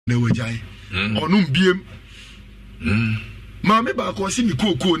na wajai onum biem maame ba ko si mi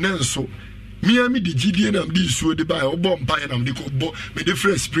koko na nso me am di gidie na mdi suo de ba obom mpa na mdi ko bo me de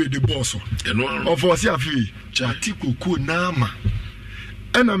fresh spray de boss of us afi chati koko na ma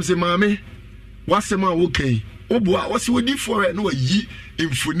enam se maame wasema wokai obo a wase wodi for na wayi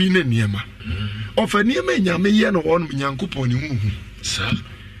emfoni na niema ofa niema nyame ye no won nyankopon ne huhu sa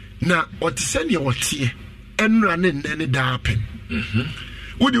na otise ne wotie enra ne nne da happen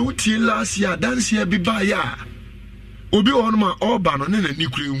wodi wutie last year dance year bi ba ya obi won ma oba no ne na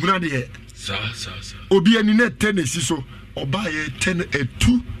nikure huna de sa obi ani na tenesi so oba ye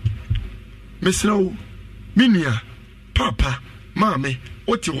 10 mesrawo minia papa mame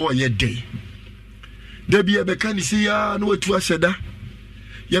oti ho ye dey debi ebeka ni se ya no watu aseda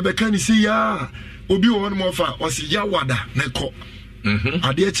ye beka ni se ya obi won mo fa osi ya wada na ko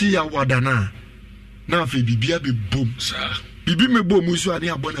ade echi ya wada na afi bibia be bom sa bibi me bom so ade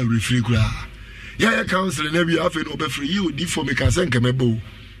abona refree kura ya council na bi afi no be free you di for me ka senke me bo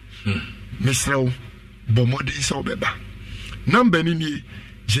mesrawo bomode se obeba number ni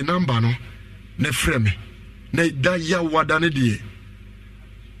je number no na frame na da ya wada ne de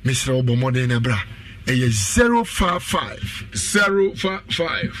mesrawo bomode na bra 055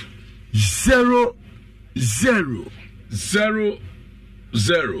 733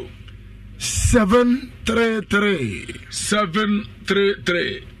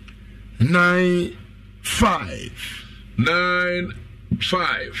 95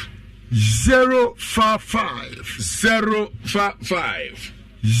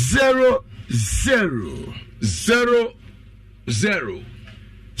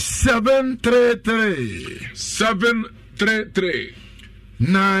 733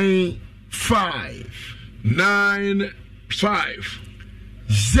 95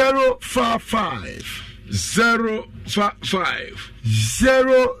 055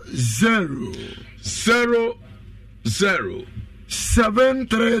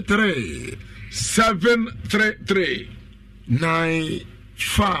 733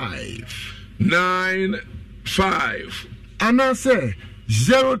 95 anase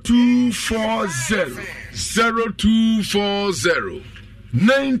 0240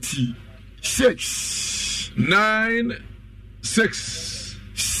 96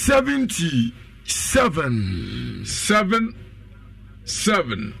 77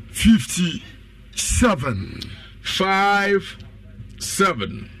 57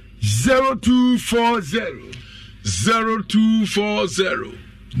 57 0240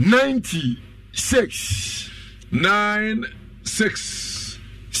 96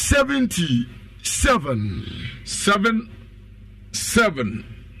 77 57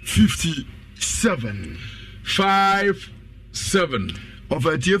 57 of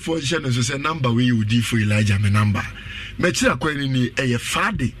a dear for a number we would do for Elijah my number. Mecha kweni a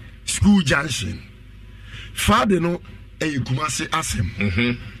Friday school junction. Friday no a Kumasi asem.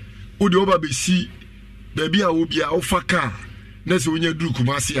 Udi oba besi baby a will be a ofaka. Next when you do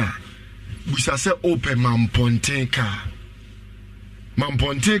Kumasia. We shall say open Mamponte car.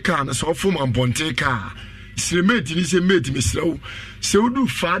 Mamponte car, and so for Mamponte car. Semeti ni semeti misro. So do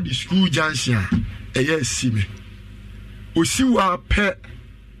Friday school junction. A yes, see me. Osi wa pe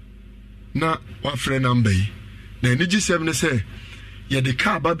na wa friend number na eniji 7 say ye de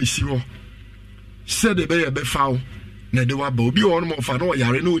car ba besi ho say de be foul na de wa ba obi won mo fa no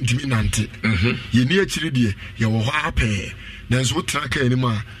yare no ntimi nante ye ni akiri de ye wo ho ape na so tra ka ni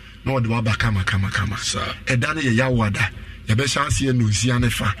ma na de wa ba kama e da na ye ya wada ye be chance ye no nsia ne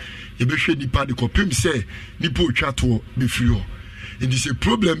fa ye be hwe nipa de kopim say nipa otwa to be free ho it is a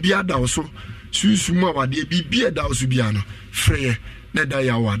problem bi ada so susuma wade bibia da oso bia no freye na da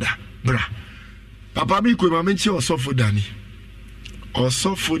ya wada bra papa mi ko ma menchi osofo dani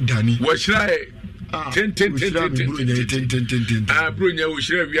wo hirae ten bro nya wo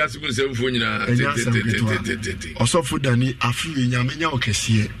hira wiase mu semfo nyina ten osofo dani afi nyame nya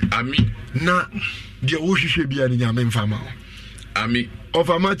okese ami na de wo hwehwe bia ni nyame mfama ami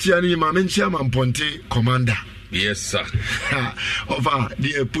ofama chia ni ma menchi ama mponte commander. Yes, sir. Over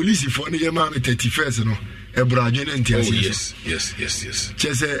the police for the 31st, no. Oh, yes.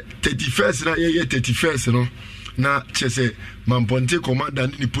 Chese 31st, na ye 31st, no. Na chese Mamponte commander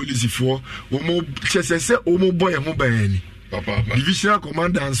ni police for omo chese se omo boy ho ban ni. Papa. Divisional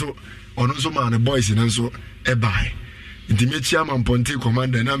commander so ono so man boys na so e bai. Nti me chia Mamponte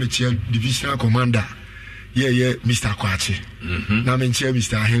commander na me chia divisional commander. Ye Mr. Kwachi. Na me chia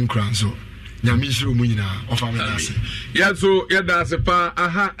Mr. Henkran so. Nyamishu munyina ofamasi ya so ya da se pa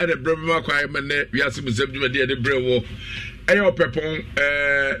aha e de brema kwa mene wiase musem dwuma de brewo e yo pepon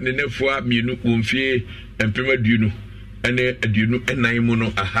ne nefua mienu wonfie empema duenu ene aduonu enan mu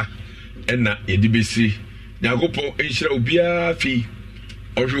no aha ena yedibesi nyakopo enhyira obia fi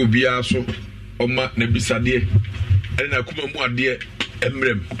ohwe obia so oma na bisade ena kuma mu ade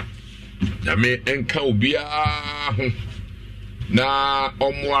emrem nyame enka obia ho na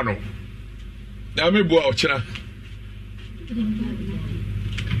omoano nyame bo ochira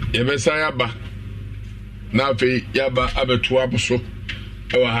yebesa yaba na fe yaba abeto aboso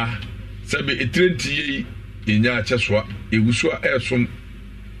ewa ha sabe etrenti yi yenya achesoa egusoa esom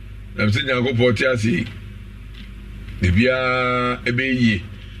na msenya kopoti asi bibia ebeyi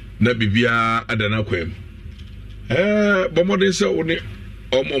na bibia adana kwem bomode se oni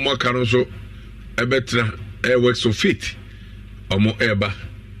omo makaro so ebetra works of faith omo eba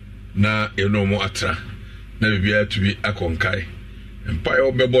na enomo atra na bibia tubi akonkai empire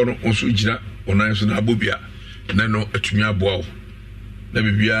obebo no onso gira onan so na abobia na no atumi aboawo na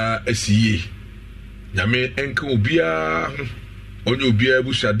bibia asiye nyame enka obia onye obia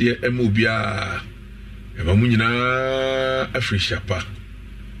busade ema obia ema munyina afrishapa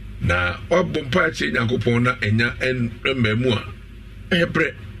na obompa che nyakopon na enya enmemu a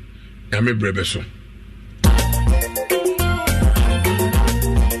ebre nyame brebe so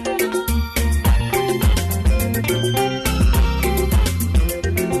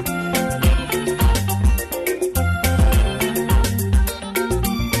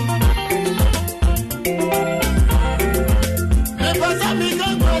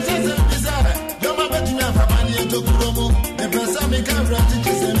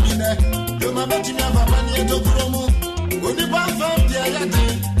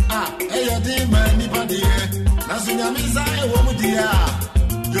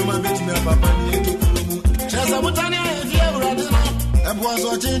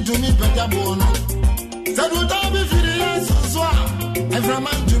to me better bono said what I be feeling so every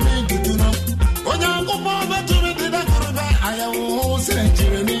man to me to know when I go over to me the kurba I am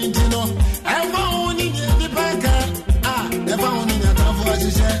saying to know I found in the back never only that for she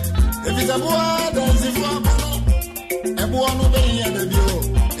said if it's a boy dance for bono a boy no be at the bio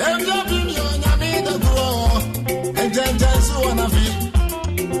every me on me the grow and just so on a fee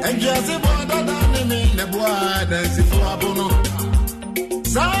and just a boy that me the boy dance for bono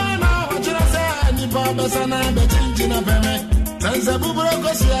sana wachira sa ni baba sana be chinchina peme sansa buburo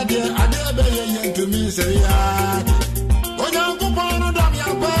kosia de ade be ye to me say ya onya kupono dam ya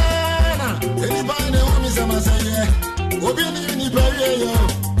bana eni bana hu mi sama say obi ni pere yo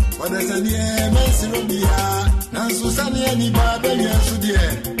wada sani e mesiro bia nansu sani ni baba ye su de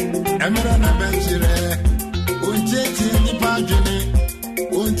emera na benchire onjeti ni padwene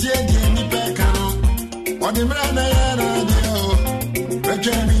onjeti ni pekano odimra na ya na de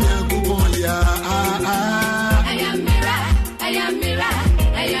Jamie Yakuboya, I am Mira, I am Mira,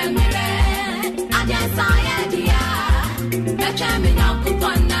 I am Mira. I just saw you, the Jamie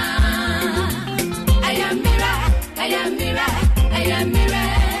Yakubona. I am Mira, I am Mira, I am Mira.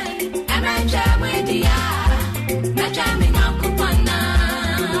 I'm a Jamie, the Jamie Yakubona.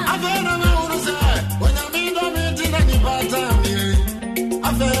 I've heard a man say, when I meet them in any part of me,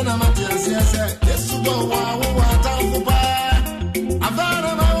 I've heard a Matthias, yes, you go, what I'm for.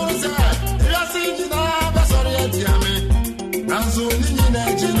 So nina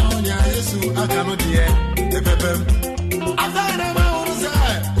jino nya Yesu akano die ebebem afana ma urusa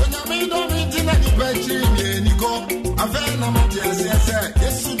onya mi do mi tina ni pechi ni niko afana ma tia se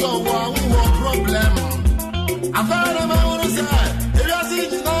Yesu do wa wo problem afana ma urusa erasi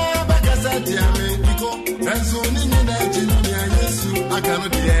jina bakasa tia me niko so nina jino nya Yesu akano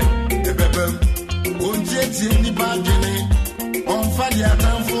die ebebem onje ti ni bagene on fadi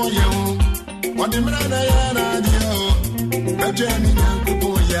atanfo ye ho odimra na ya na dio Jamie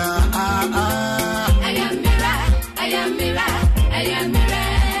Yakuboya, I am Mira, I am Mira, I am Mira.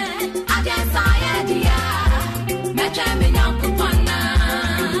 I just saw you, the Jamie Yakubona.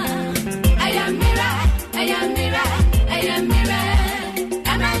 I am Mira, I am Mira, I am Mira.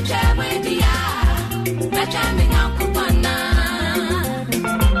 I'm a Jamie, the Jamie Yakubona.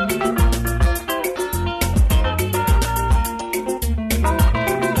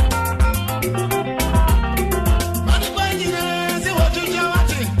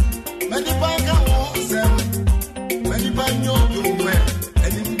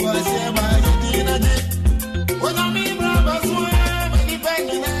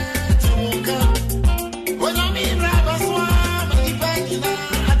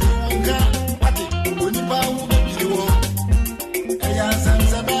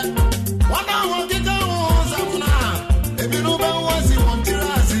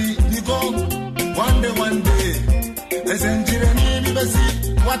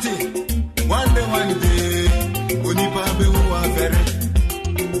 One day, Unipa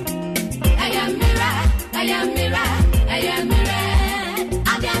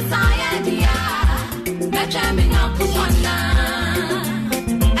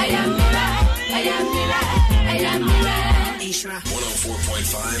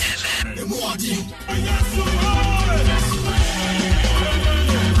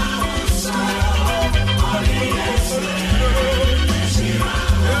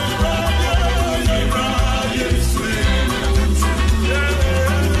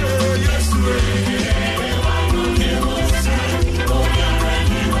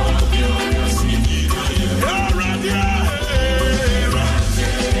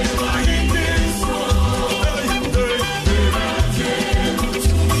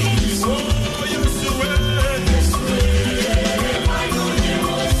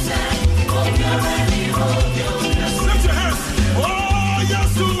Lift your hands.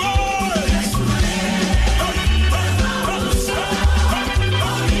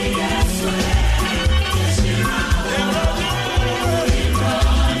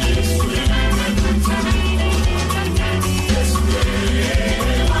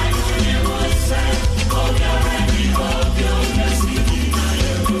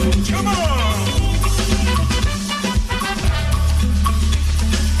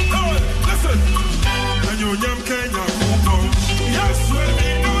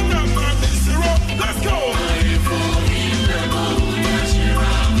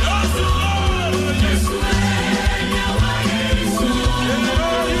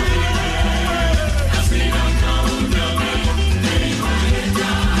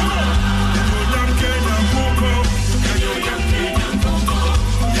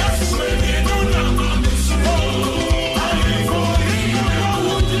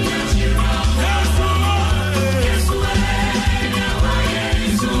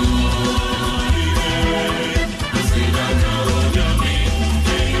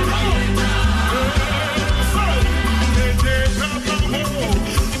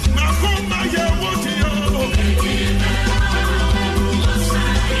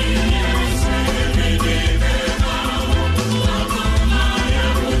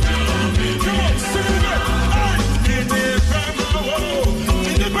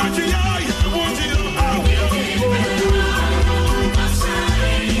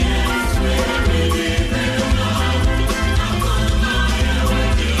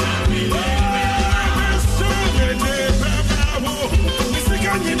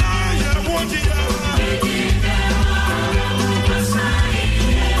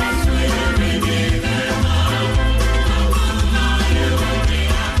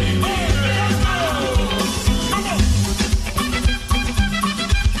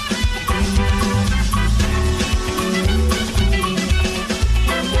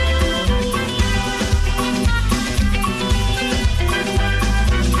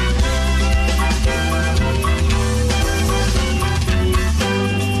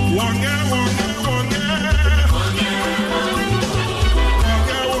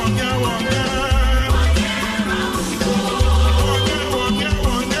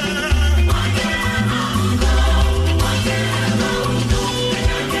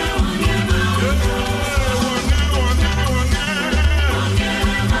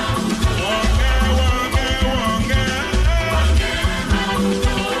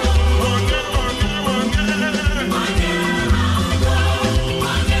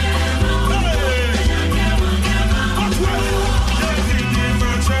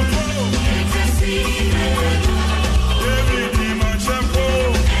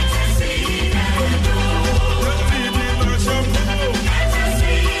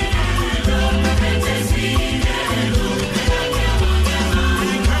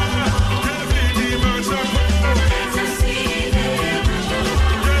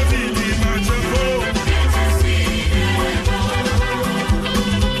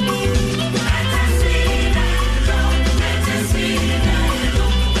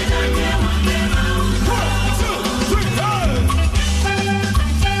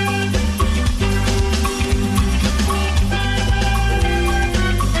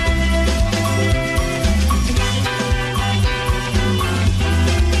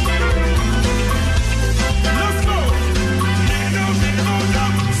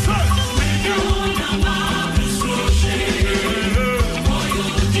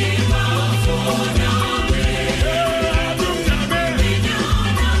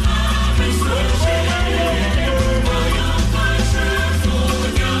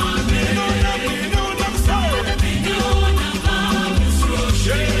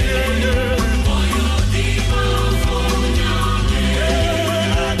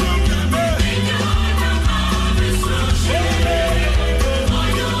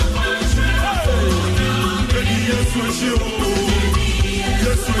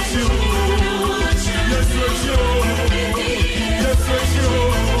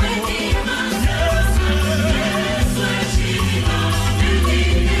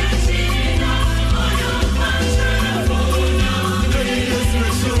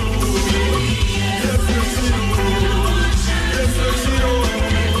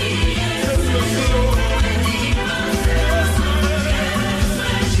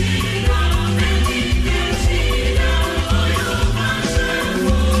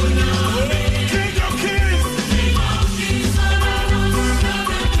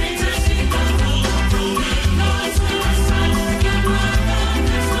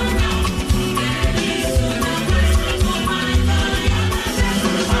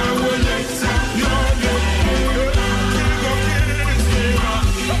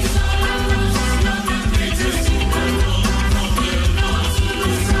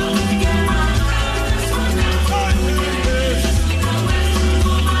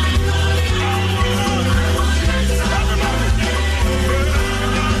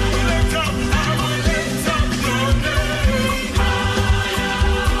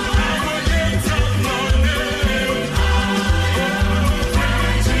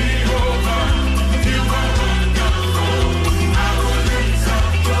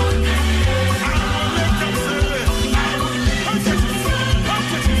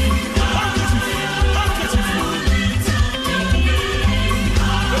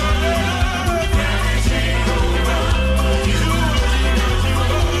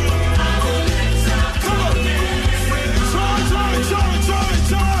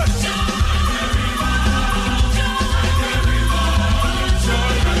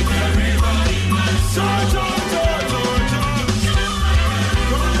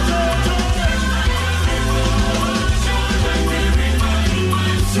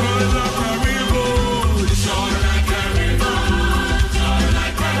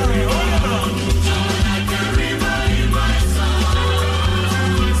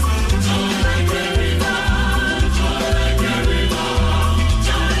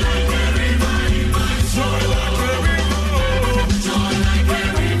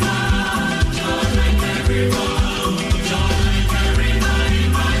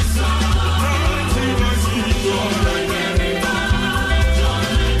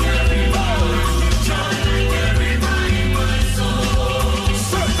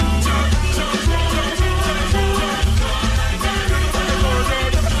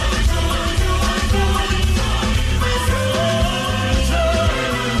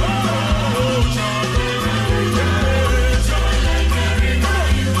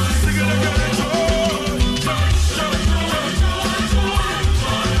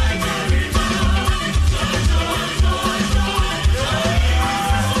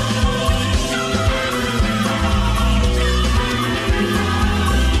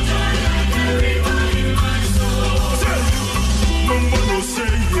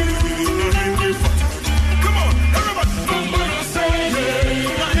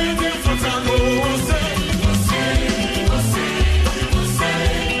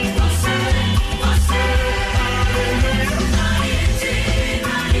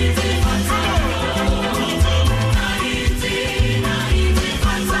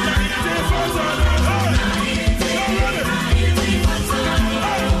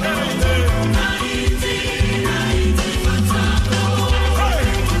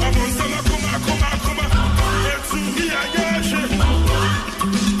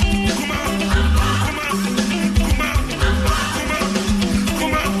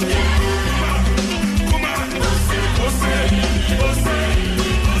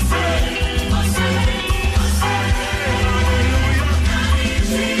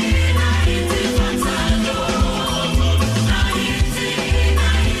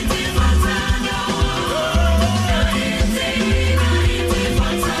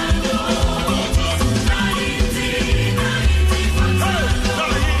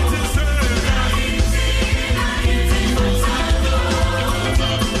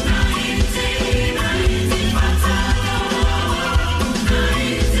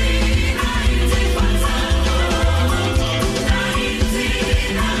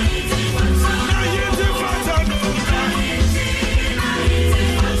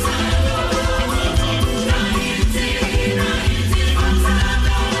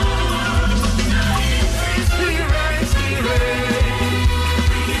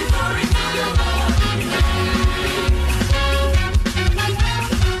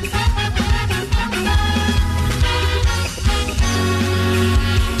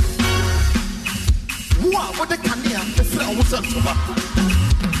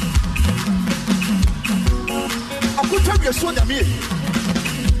 get so yummy.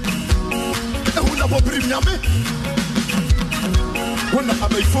 And when I will bring yummy, when I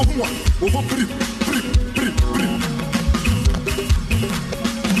have a phone one, over brim.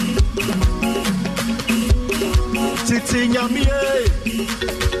 Titi yummy,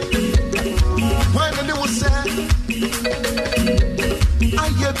 when I was sad, I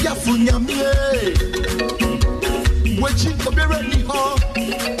have yafu yummy. Waiting for me ready home.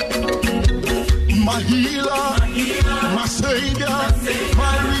 My healer, my savior,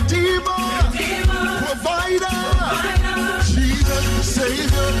 my redeemer, provider, Jesus,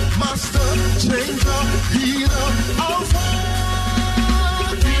 savior, master, changer, healer, alpha.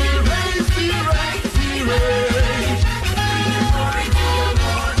 He reigns.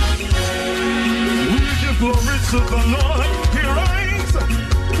 We give glory to the Lord, he reigns.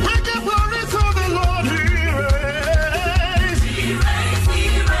 We give glory to the Lord, he reigns.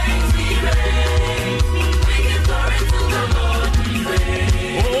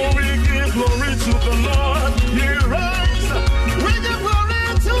 Glory to the Lord, he reigns. We give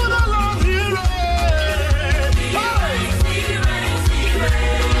glory to the Lord, he reigns. He reigns.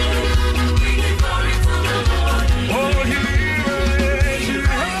 We give glory to the Lord. Oh, he reigns. We give glory to the Lord. Oh, he reigns. We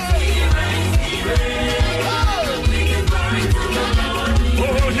give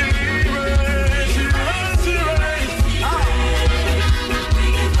glory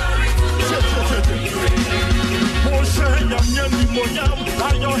to the Lord. Moshe yam moyam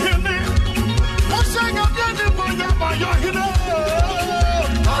ayo hene. Sing up your name, by your hero.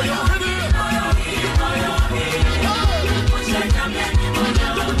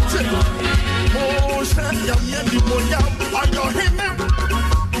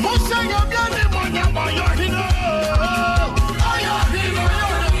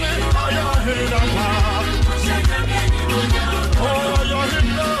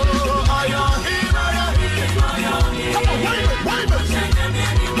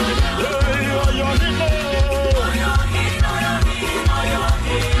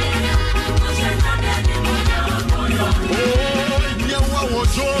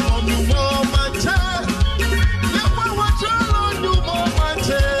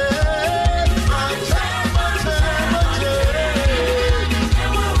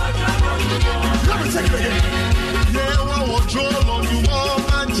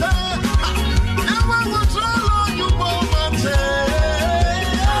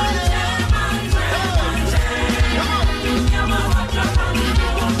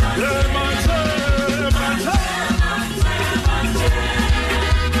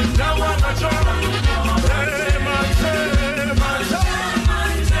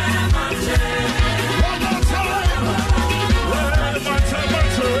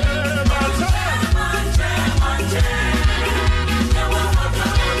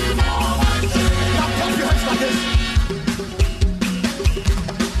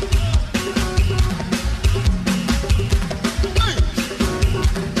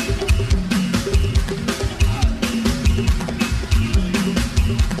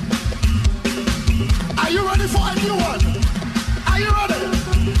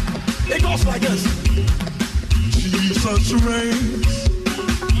 Reigns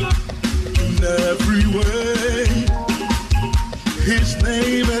in every way. His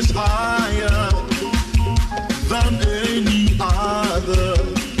name is higher than any other.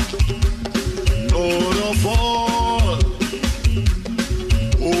 Lord of all,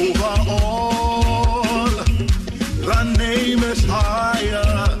 over all. The name is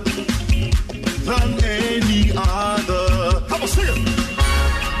higher than any other. Come on, sing it.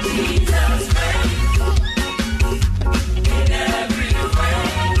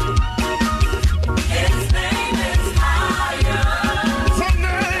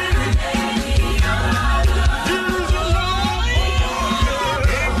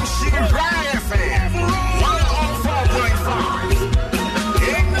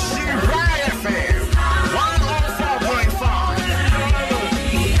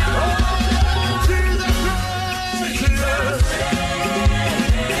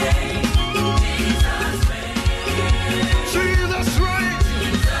 Jesus reigns.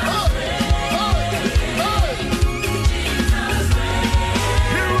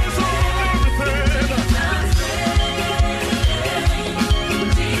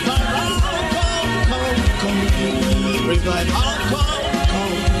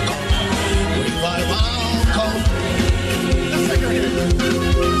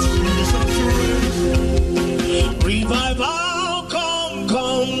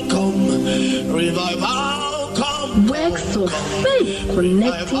 Works of faith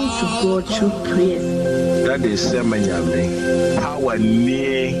connecting to God through prayer. That is Semanyame. Power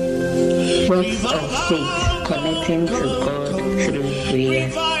near Works of faith connecting to God through prayer.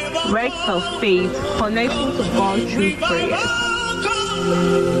 Works of faith connecting to God through prayer.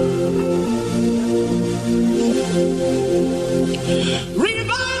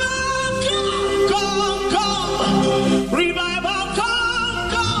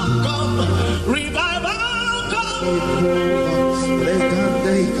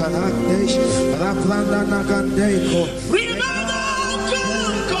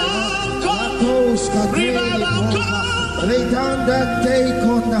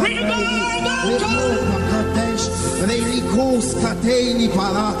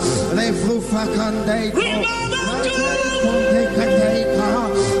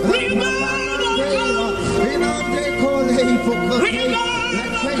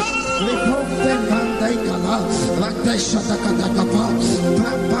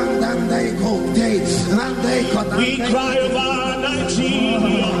 We cry over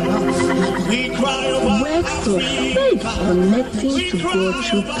Nigeria. We cry over Works of faith connecting to God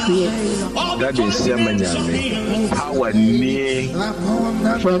through prayer. That is Semanyame. Power near.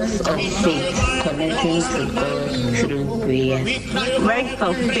 Works of faith connecting to God through prayer. Works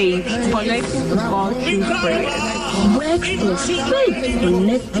of faith connecting to God through prayer. Works of faith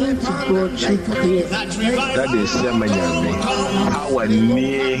connecting to God through prayer. That is Semanyame. Power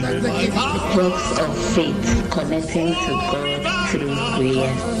near. Works of faith connecting to God through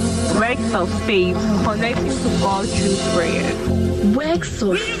prayer. Works of faith connecting to God through prayer. Works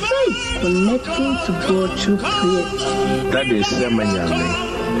of faith connecting to God through prayer. That is Semanyame.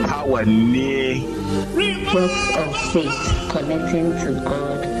 Power near. Works of faith connecting to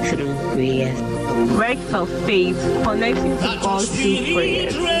God through prayer. Works of faith connecting to God through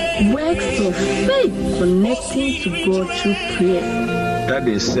prayer. Works of faith connecting to God through prayer. That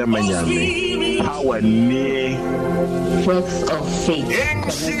is Semanyame. Power near. Works of faith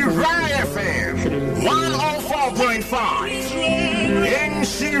NC Rai FM 104.5.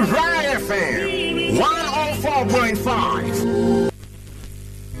 NC Rai FM 104.5.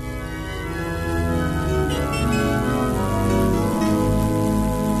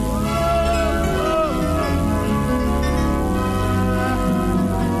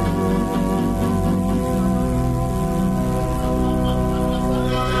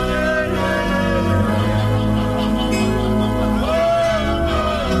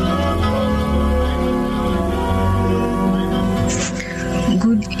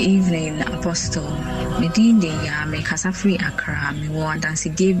 Apostle, Medin de ya me Casafri Accra, me want dance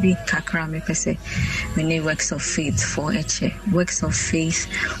Gaby Kakra me pese, many works of faith for eche, works of faith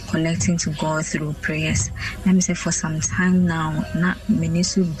connecting to God through prayers. Let me say for some time now, not many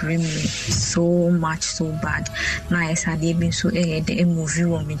so bring me so much so bad. Now I said been so the movie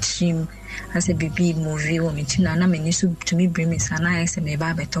or me dream. As a baby movie or me china na many so to me bring me sana as a me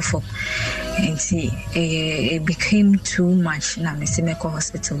baby tough and see it became too much na me see me call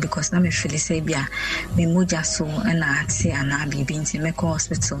hospital because na me feel say bia me moja so na ati ana bibi nti me call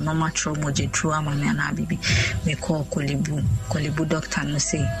hospital no matro moje true ama me ana bibi me call kolibu doctor no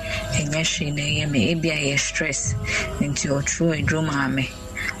say enye hwe na ye me ebia ye stress nti o true edroma me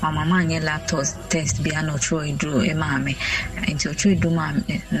mama anye laptop test bia no true edro e ma me nti o true edro ma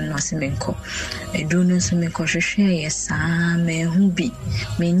no se me nko edro no so me ko hwehwe ye saa me hu bi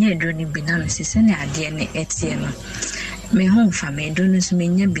me nya edro ni bi na me se ne ade ne etie no me hu fa me edro no so me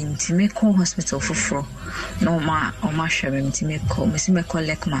nya bi nti me ko hospital foforo no ma o ma hwe me nti me ko me se me ko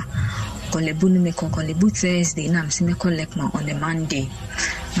lekma kolebu ni me ko kolebu Thursday na me se me ko lekma on a Monday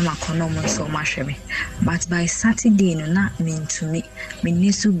na makono mo so ma hwe me but by Saturday no na me ntumi me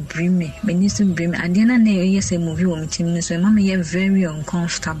nisu bring me ade na na yes movie wo me tim no so ma me very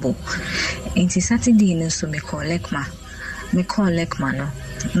uncomfortable into Saturday no so me call lekma no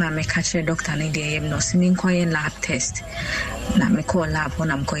na me catch doctor na dey no see me call lab test na me call lab when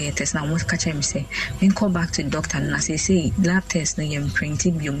I'm call test na almost catch me say me call back to doctor na say lab test na yem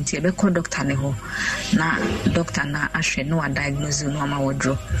printed biom tie be call doctor ne ho na doctor na ahwe no diagnose no ma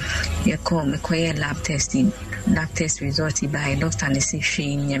wodro ye call me call lab testing that test result by doctor ne say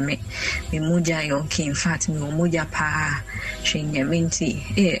hwe nyame me moja yo okay in fact me moja pa hwe nyame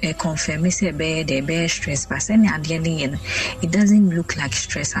nti confirm me say be stress but any ade ne it doesn't look like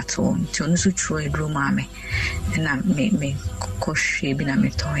stress at all to no so true edro ma me na me koshwe bi na me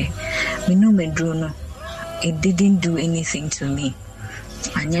toy me no me dro no it didn't do anything to me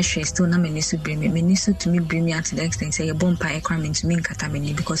and yes she still na me nisu bring me at the extent say bomb pa ekra me to me nkata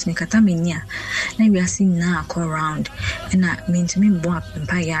me because me kata me nia na we are seeing now go around and na me to me bomb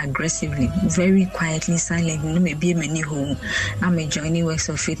pa ya aggressively very quietly silent no me be me home na me join works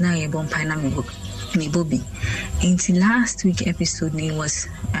of faith na ye bomb pa na me Bobby. Into last week episode name was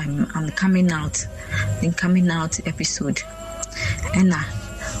I'm coming out. The coming out episode. And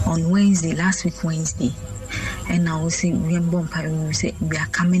on Wednesday, last week Wednesday, and I will say we are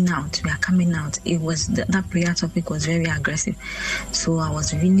coming out. It was that prayer topic was very aggressive, so I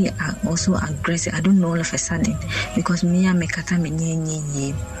was really also aggressive. I don't know all of a sudden because me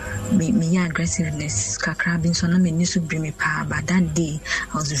aggressiveness kakrabin so na me nisu bring me power, but that day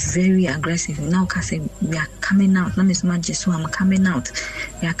I was very aggressive. Now I say we are coming out. Na me so I'm coming out.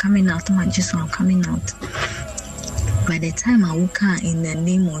 We are coming out. I'm coming out. By the time I woke up in the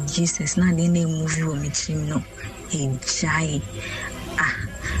name of Jesus, now the name movie will meet him no. A jai.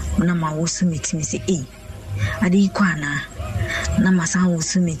 When I'm also meeting me say, Adi Kwana. Namasa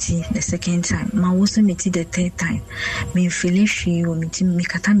also meet the second time. Ma also meet the third time. Me feel she will meet me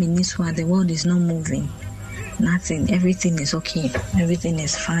kata miniswa. The world is not moving. Nothing. Everything is okay. Everything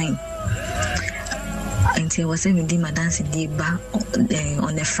is fine. Until I was having my dance day back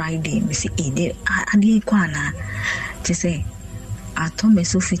on a Friday. Me say, Adi Kwana. To say, I told me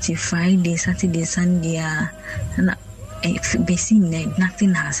so 50 Friday, Saturday, Sunday, and basically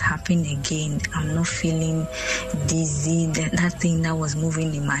nothing has happened again. I'm not feeling dizzy. That thing that was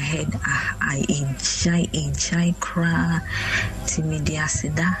moving in my head, I enjoy cry. Timidi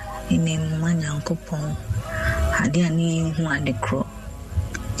asida in a man yankopon. Had I knew who had the crow.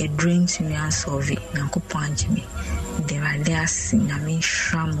 A dream to me and solve it. Yankopon Jimmy. There are there sing. I mean,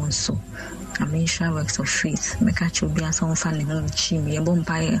 Shramon so. Works of faith. Make a chubby and some funny home chimney, a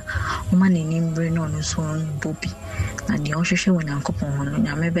bumpire, woman in Imbrain on so on Bobby. And the ocean when I'm couple on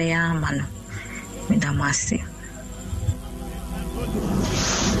your maybe man. Madame Massey.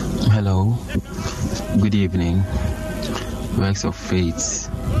 Hello, good evening. Works of faith,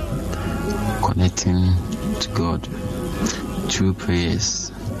 connecting to God through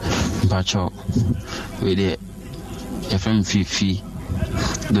prayers. Bacho, with it, FM Fifi.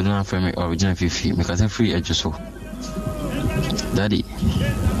 Don't have for me original Fifi because I'm free edge so. Daddy,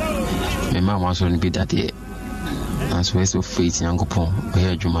 my mom wants to be daddy. And so it's so faith in Uncle Pong,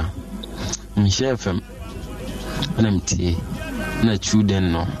 where Juma. Share FM. And I'm tea. And I true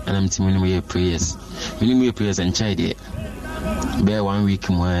then no. And I'm tea minimum prayers. Minimum prayers and child it. Bear 1 week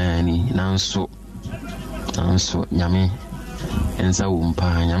more now so. Yummy. And so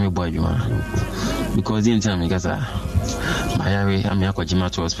yummy boy Juma. Because the time because I'm a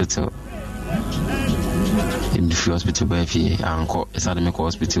Kojima hospital. In the free hospital by fee, Uncle, it's at the medical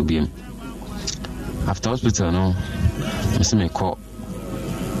hospital beam. After hospital, no, Mr. Me call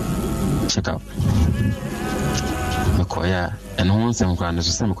check up. Makoya, and once I'm going to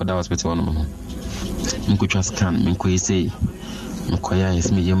some hospital. No, Minko scan, Minko say, Makoya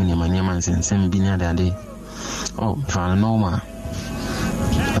is me, Yamini, my name, and send Binia daddy. Oh, found no ma.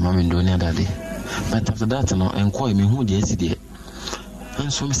 I'm in Donia daddy. But after that, no, inquire me who the yesterday.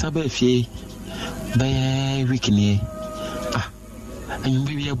 And so, Mr. Beffy, by a weekend, and you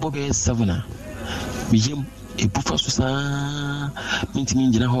be a Bobby Savannah. Bijim e bufa so saa mintimi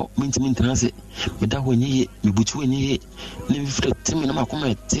ngina ho mintimi ntanase meda ho nyi me butu nyi ne mfre timi na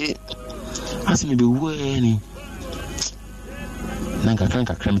makoma te asime be wuani nanka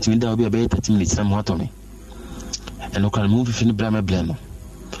kanka kram timi da obi be 30 minutes na mo atomi eno kan mu fi ni bra me bla no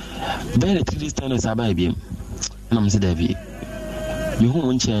be le 3 days time sa ba biem na mo se da bi me hu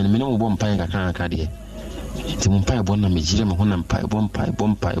mo nche me no mo bom pan kanka de Timumpai bona mijire mahuna mpai bompai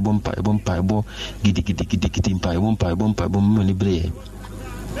gidi mpai bom ni bre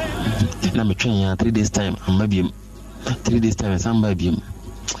na me twen ya 3 days time amma biem 3 days time samba biem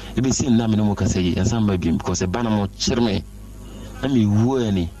e be sin na me no mo kasayi samba biem because e bana mo chirme na me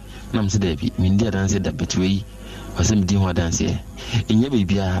wuani na mse da bi me ndia dance da betwei wasem di ho dance e nya be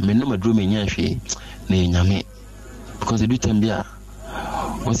bia me no madro me nya hwe na nyame because do time bia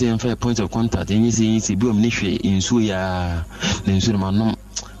was a point of contact, and you see, Boom Nishi in Suya, then Surmanum,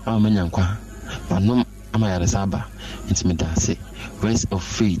 our Menyankwa, Manum Amaya Saba, it's Medase, Rest of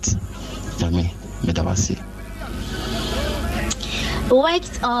Faith, Yami, Medavasi.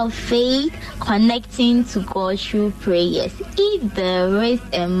 Works of faith connecting to God through prayers. If there is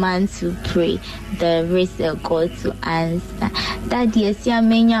a man to pray, there is a God to answer. That is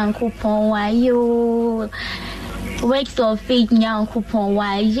Yamenyanko Ponwayo. Works of faith nyankopon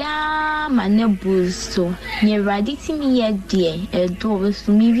wa ya manebuso ne raditi mi ye de edo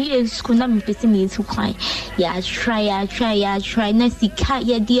so mi wie school na mi pese mi tu kwan ya try na sika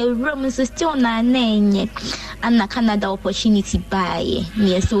ye de room so still na enye ana Canada opportunity buy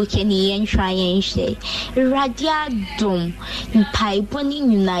me so keni en try en she radia dom mpai boni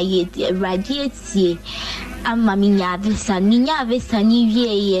nyuna ye de radiatie ama minya visa ni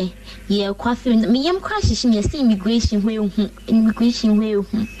wie ye kwafe me yam crash me see immigration where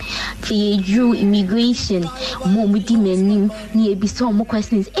for you immigration mo mudi menim ni ebi so mo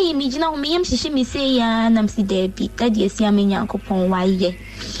questions me gina me yam shishi me say ya nam si debi that yes ya me nyankopon waye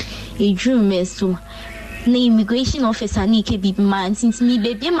eju me so na immigration officer ni ke bi man since me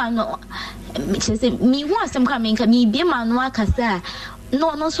baby man no me want some come me be man wa kasa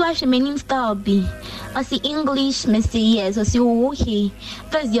no so I should meaning style be I see English me say yes I see okay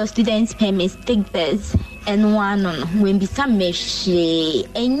first your students permit take this and one when be some mesh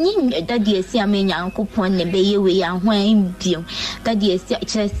any that yes ya me nyankopon ne be ye we ahwan bio that yes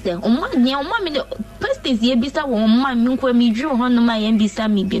just say o me first is ye bisa wo ma me nkwa me dwu ho no ma ye bisa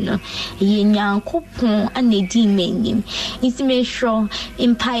me bi no ye nyankopon anedi menim isi me sure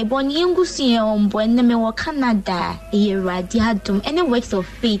in paibon ye ngusu ye ombo ne me wo Canada ye radiadum any works of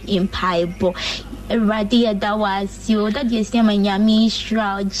faith in paibo Radia that was you that you see my yami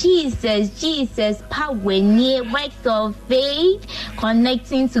shroud Jesus power near works of faith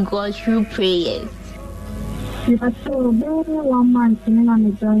connecting to God through prayers. If I saw very 1 month and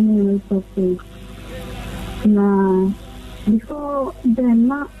I'm joining works of faith. Now before then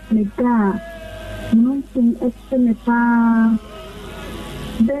not me that nothing extra me pa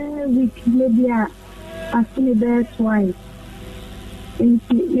the week maybe I see there twice.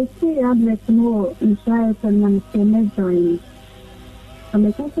 Let's say I'd like to know in Israel and I'm joining. I'm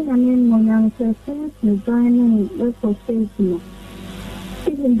a person I mean when I'm saying joining work of faith.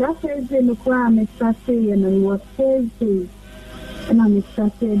 Even that Thursday, look where I'm starting and it was Thursday. And I'm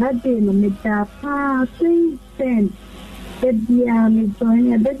starting that day, no make that pa 310. That day I'm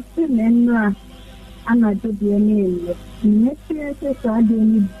joining a bit and I do the name. Next year, I do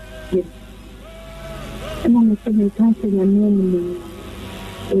need it. And I'm saying something I mean.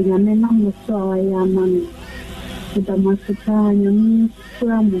 Ina mena muso ya mami ida masita nyami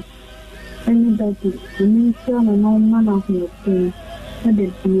kramu eni dati ni kramu no mana hote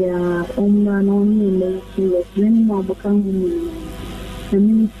ade dia omma no ni le le ni ma bakan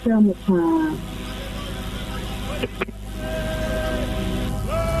ni kramu pa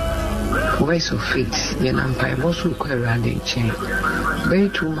Voice of Faith yana mpaibo su kwa rade chen by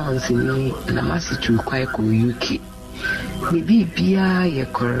 2 months ni na masitu kwa ko UK maybe bia ye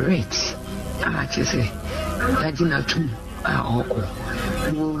correct chese dajina tum oko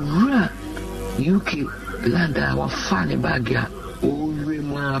wura UK landa wa fane bagya owe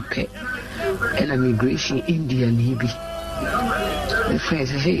mu ape ena migration India ni bi the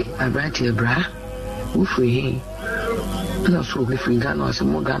friends say abrati bra wo free na so we free Ghana so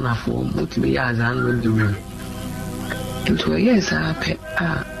mo Ghana for motibe ya azan no do into yes ape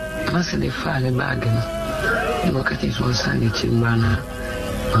masele fane bagya wakati so sani chimbana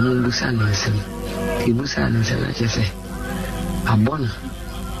anubusa nensem ibusa nensem achese abona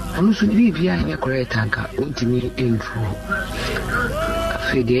anusu bibia nya correct aka ontimi intro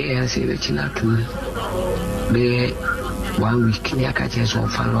fede ya se be chinatu be 1 week ni aka che so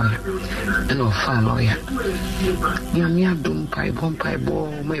fa lawyer nyame adom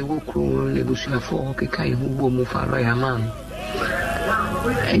paibo mai wokru ne busu afo ke kai hubo mu fa lawyer man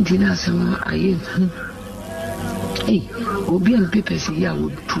entina sem aye obi an papers ya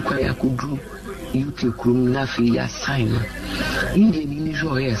would tukwa ya kudru UK krum na fi ya sign inde ni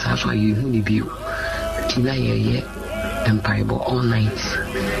jo yes aso aye hu ni bio tina ye empire all night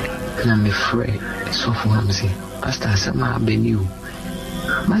na me free so for hamse pastor sama beniu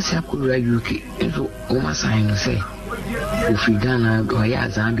masi akura UK eso o ma sign say o fi Ghana go ya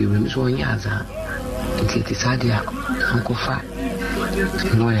zambi we so nya za nketi sadia ankofa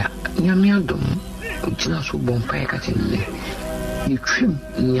lawyer nyame adom Tina so bompa ka tinle ni twem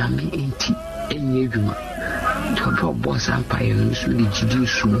nyame enti enye dwuma to boss empire no so di gidi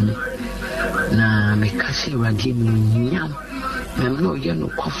su na me ka se wade no nyam na me no ye no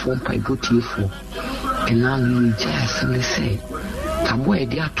kwafo mpa gotiefo ena no just me say tabo e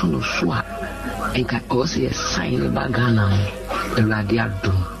dia to no so a enka o se sign ba Ghana e wade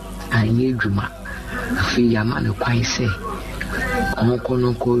adom anye dwuma afi ya ma ne kwai se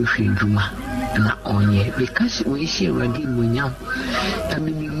onko ko hwe dwuma na onye because we share ready munyam na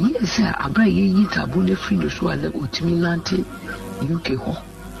me yes abra ye tabo le free so ala otimi nante UK ho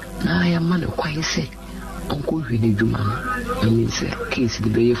na ya ma ne kwai se onko hwe ne dwuma no mean say case the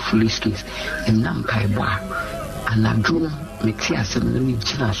be foolish case and nam pai bo anadwo me ti asem na me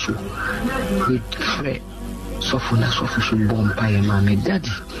gina so we free so for so bomba ya ma me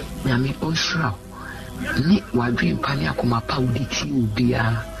daddy na me onsra ni wadwe mpani akoma paudi ti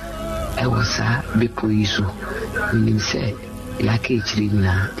ubia e wasa bepo yiso menim say yɛaka akyiri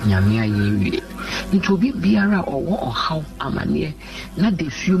na nyame ayɛ wie nti obi biara ɔwɔ ɔhaw amanneɛ na da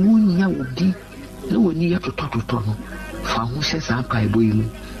fie mu nya wodi na wɔni yɛ totɔtotɔ no fa ho hyɛ saa mpaebɔ yi mu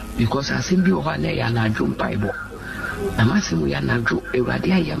because asɛm bi wɔ hɔ a na ɛyɛ anadwo mpaebɔ na masɛm yɛ anadwo awurade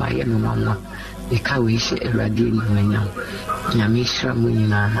ayɛ ma yɛ no nwanwa ɛka wei hyɛ awurade animuonyam nyame hyira mu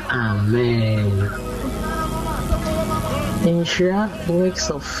nyinaa amen. Ensure works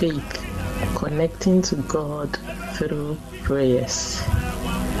of faith connecting to God through prayers.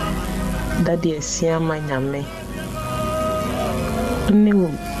 That is Siama Nyame. New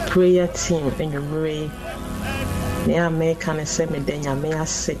prayer team and you pray. Near American say me den Nyame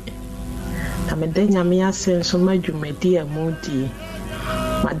ase. Na me den Nyame ase nso ma dwumadi amudi.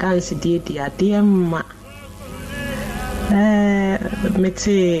 Madansi die di ade ma.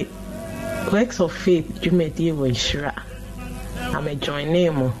 Mete works of faith dwumadi wo nhyira. I'm a join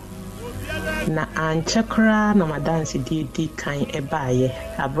name. Na anchakra na madansi di kan ebaye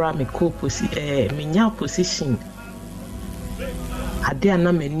abra me ko me nya position ade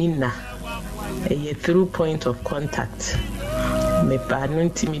ana menina through point of contact me ba no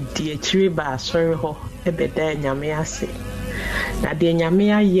ntimi di akire ba asori ho ebeda nyame ase na de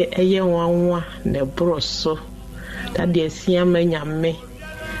nyame aye eye nwanwa na broso that de asia ma nyame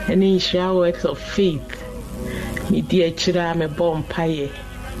any works of faith me di akira me bompaye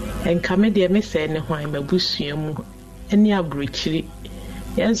enka me de me se ne hwan mabusua mu eni abrochiri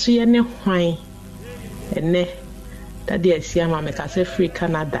yenso ye ne hwan ene that de asia ma me kase free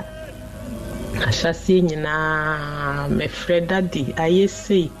Canada ashasi nyina me frɛ daddy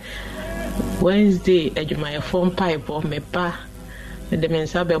ayesi Wednesday adwuma ye phone pipe me ba me de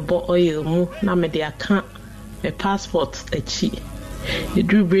mensa be bo oil mu na me de aka me passport achi the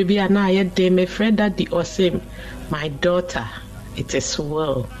drew baby ana ye de me frɛ daddy osem my daughter it is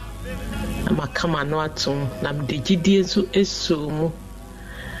well ama kama no atum na me de gidie so esumu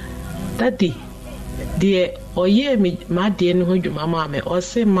daddy de oye me ma de no hodwuma ma me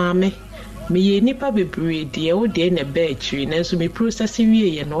ose ma me ye nipa bebre de o de na ba akiri na so me process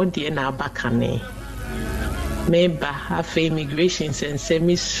wie ye na o de na abakane me ba afa immigration sense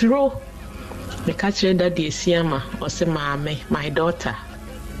me sro me ka kire daddy esiama ose ma me my daughter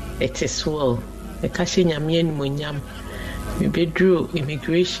it is well me ka she nyame animonyam me bedru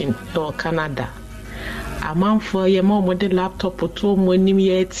immigration or Canada amanfo ye mo de laptop to mo nim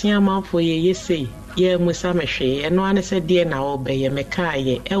ye tia amanfo ye yesei ye musa mehwe eno ane se de na obeye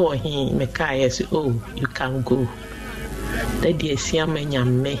mekaye e wo hin mekaye so oh you can go that de asia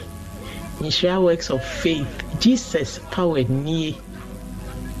manyame in works of faith Jesus power ni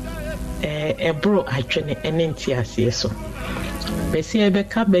ebro atwene enenti ase so besi ebe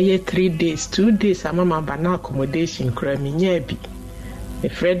ka be ye 3 days 2 days amama bana accommodation kura minya bi me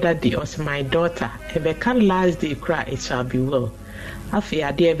friend daddy was my daughter ebe ka last day kura it shall be well afi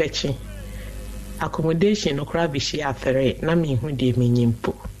ade ebe chi accommodation no kura bi shi afere na me hu de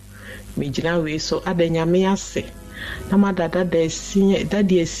menyimpo me gina we so adanyame ase na madada da esia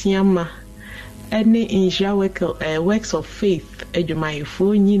daddy esia ma any works of faith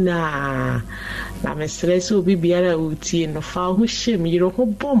edwumayefo nyina na mesrɛ sɛ obi biara utie no fa ho hyem yiro ho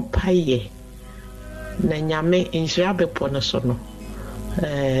bompaye na nyame injia bepo no so no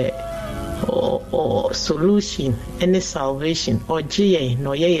solution any salvation or je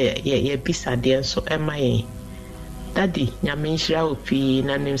no ye bisade so emaye daddy nyame injia opi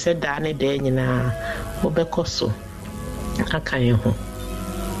na nim sɛ da ne de nyina obekoso akan ho.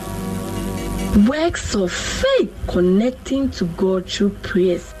 Works of faith connecting to God through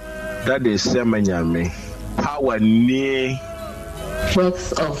prayers. That is Semanyame. Power near.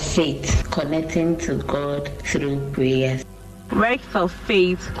 Works of faith connecting to God through prayers. Works of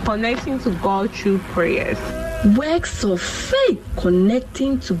faith connecting to God through prayers. Works of faith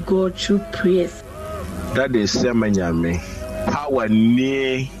connecting to God through prayers. That is Semanyame. Power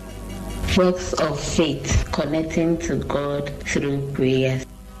near. Works of faith connecting to God through prayers.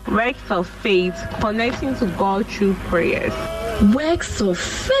 Works of faith connecting to God through prayers. Works of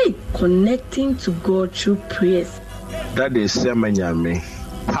faith connecting to God through prayers. That is Semanyame.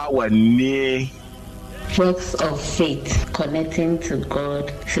 Power near. Works of faith connecting to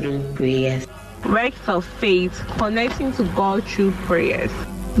God through prayers. Works of faith connecting to God through prayers.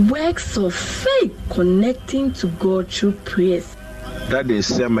 Works of faith connecting to God through prayers. That is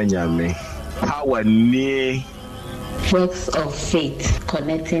Semanyame. Power near. Works of faith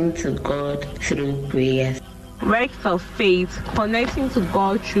connecting to God through prayers. Works of faith connecting to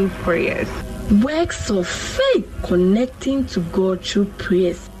God through prayers. Works of faith connecting to God through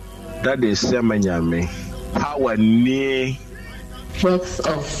prayers. That is Semanyame. Power near. Works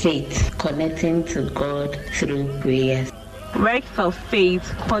of faith connecting to God through prayers. Works of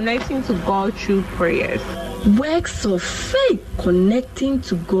faith connecting to God through prayers. Works of faith connecting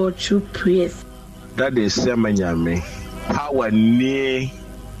to God through prayers. That is Semanyame. Power near.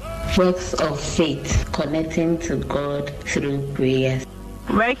 Works of faith connecting to God through prayers.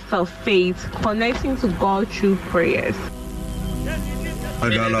 Works of faith connecting to God through prayers.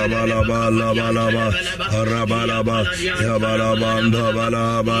 Agalabalabalabalaba, Arabalaba,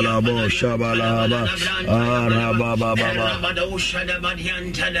 Yabalabandabalabalabo, Shabalaba, Arabababa,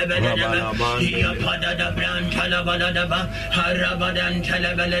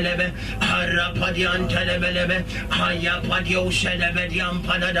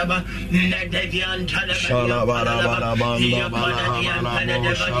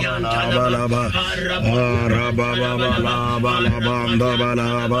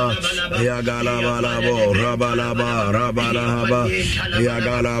 Rabalaba, Yagalabalabo, Rabalaba, Rabalaba,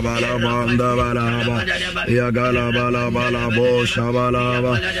 Yagalabalabandaba, Yagalabalabalabo,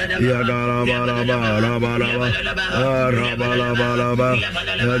 Shabalaba, Yagalabalaba, Rabalaba, Rabalabalaba,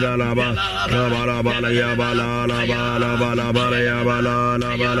 Yagalaba, Rabalabala, Yabalabalabalaba,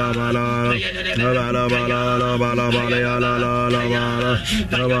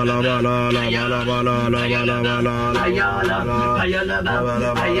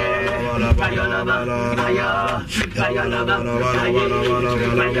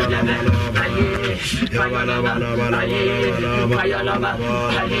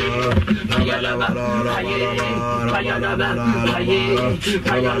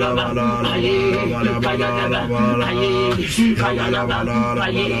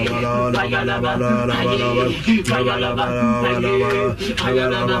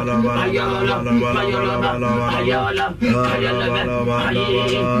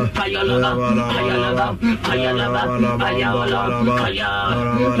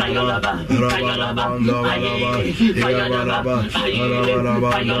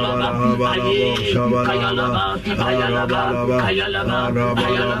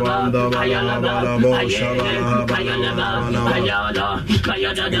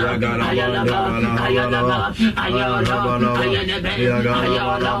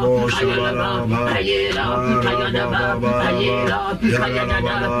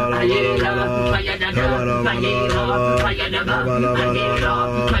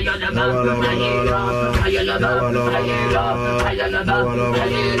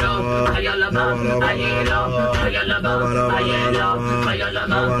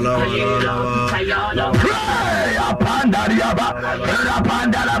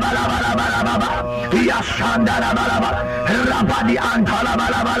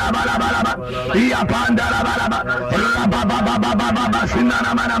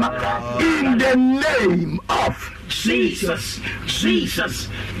 in the name of Jesus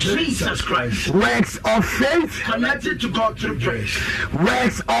Christ. Works of faith Connected to God through prayer.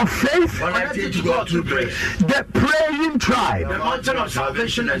 Works of faith Connected to God through prayer. The praying tribe. The mountain of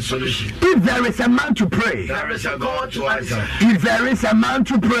salvation and solution. If there is a man to pray, there is a God to answer. If there is a man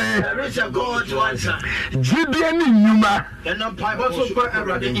to pray, there is a God to answer. Gideon in Numa. And I'm also quite a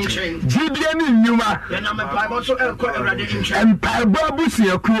rather in chain. Gideon in Numa. And I'm also quite a rather in chain. And Paibabu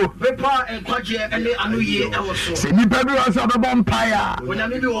Siaku. Pepa and Quadia and the Anuye also. Seni Pabi was a vampire. When I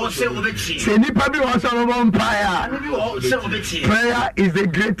maybe also of it. Seni Pabi was a vampire. Prayer is the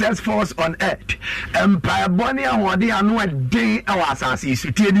greatest force on earth. Empire Bonnie and Wadi and what day our assassin.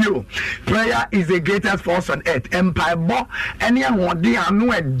 Prayer is the greatest force on earth. Empire Bo any and Wadi and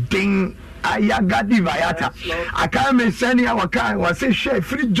what ding. Ayagadi Vayata. I can't mention our car was say share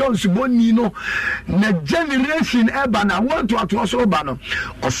free Jones Bonino. The generation Eban I want to atwas Obano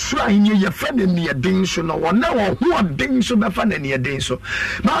or shrine your friend in your dinso no one now who are dinso befan in your dinso.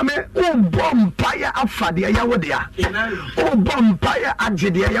 Mame, oh bompire afadia yawodia. Oh bompire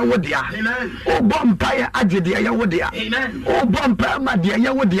ajedia yawodia. Oh bompire ajedia yawodia. Oh bompire madia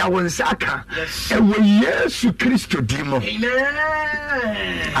yawodia wonsaka. And we Yesu Christo dimo.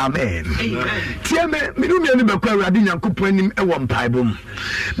 Amen. Tia me numi ani bekwa awurade nyankopon anim e wo mpaebom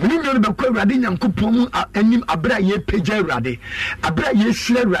me numi ani bekwa awurade nyankopon anim abra ye pagya awurade abra ye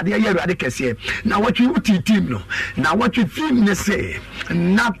hyira awurade ye awurade kese na watwe uti team no na watwe theme ne say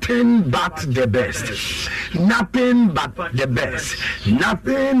nothing but the best, nothing but the best,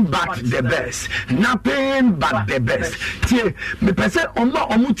 nothing but the best, nothing but the best. Tie me pese omo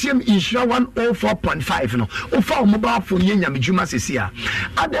omutiem insure 104.5 no ofa mobile phone ye nyamedwuma sesia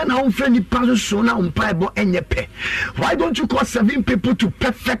aden na wo frani nipa so na mpaebo enyepe. Why don't you call 7 people to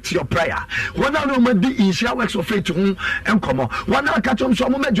perfect your prayer? One now no di initial works of faith ho enkomo. One now catch on so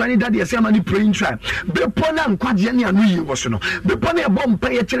mo join that the same many praying tribe. Be pona nkwaje ne anu yi wo so no. Be pona e bom pa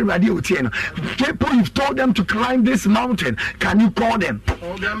ye kire radio tie no. People you've told them to climb this mountain. Can you call them?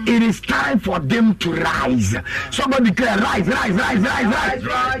 It is time for them to rise. Somebody declare rise, rise, rise, rise, rise.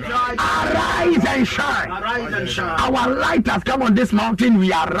 Arise and shine. Arise and shine. Our light has come on this mountain.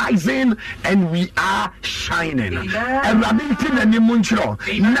 We are rising and we are shining. Nothing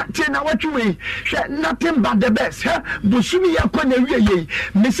but the best. Busumi yakone wiye.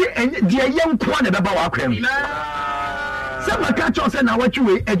 Mesi dia yankwa ne beba wakwem. Some catch us and what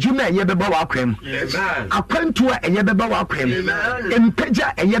you a Juma yebeba wakwem. Akwantua yebeba wakwem.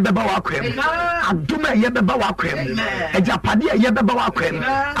 Empeja yebeba wakwem. Aduma yebeba wakwem. Ejapadia yebeba wakwem.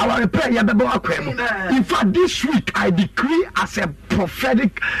 Our prayer yebeba wakwem. In fact, this week I decree as a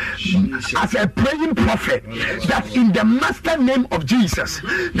prophetic, as a praying prophet, that in the master name of Jesus.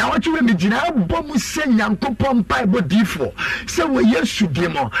 Now what you will be bomu say nyankopon Bible defo. Say we yes should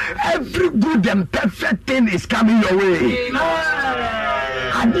demo. Every good and perfect thing is coming your way.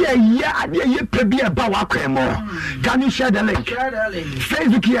 Can you share the link?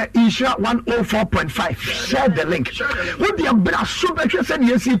 Facebook here, Isha 104.5. Share the link. What the brasso better said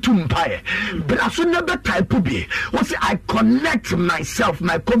yes to Mpire. Brasso never type be. What say I connect myself,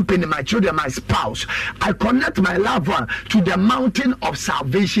 my company, my children, my spouse. I connect my loved one to the mountain of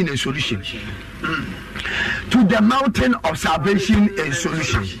salvation and solution. To the mountain of salvation and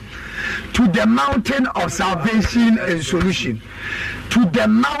solution. To the mountain of salvation and solution. To the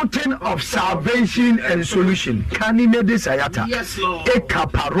mountain of salvation and solution. Kanine de sayata. Yes, Lord.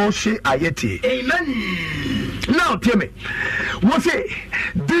 Ekaparoshe ayete. Amen. Now tell me, what's it?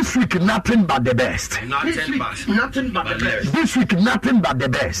 This week nothing but the best. Nothing but the best. This week nothing but the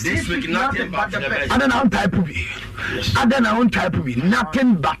best. This week nothing but the best. I don't know type of be. I don't know type of be.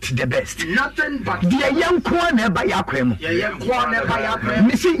 Nothing but the best. Nothing but the young corner by Yakwem.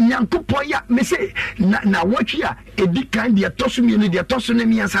 Missy Yankupo ya Missy na watch ya a dick kind the Tosumi the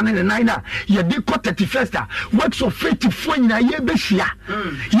Tosumi and San and Nina. Ya de 31st. Works of faith to Fuena Yebesia.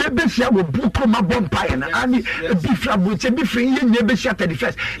 Yebesia will book my bompire and befra which a different Yebesia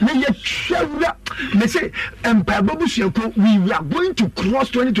 31st. They say Empire we are going to cross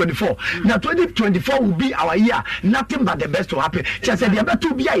 2024. Now 2024 will be our year. Nothing but the best will happen. Just said you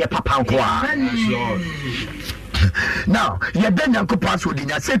better be a papa. Now,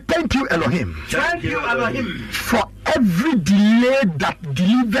 say thank you, Elohim. Thank you, Elohim. For every delay that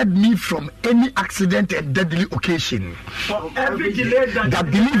delivered me from any accident and deadly occasion. For every delay that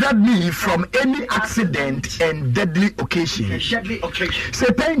delivered me from any accident and deadly occasion.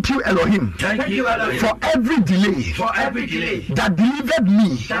 Say thank you, Elohim. Thank you, Elohim. For every delay. For every delay that delivered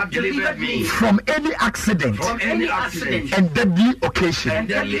me. From any accident. And deadly occasion.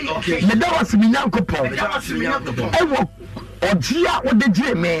 Ewo Ojia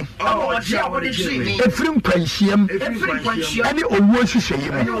odejire me. Efrim kwanshiam. Ani owo hihye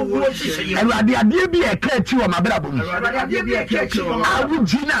me. Ewade ade bi e ka ti wo mabrabo mu. Awu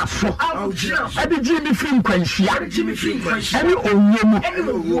gina so. Ade ji mi frim kwanshia. Ani owo mu.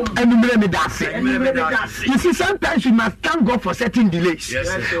 Ani mre me dase. You see, sometimes you must thank God for certain delays.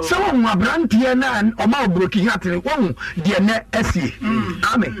 So when abrantie na oma obroki hatene won de na esie.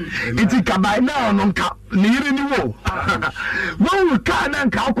 Amen. Iti kabai na no nka niri ni wo. When we can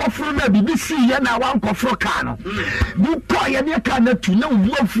and Kalkofro, BBC, and I want Kofrocano. You call your cana to know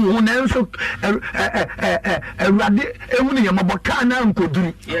what for one answer a Mabacana and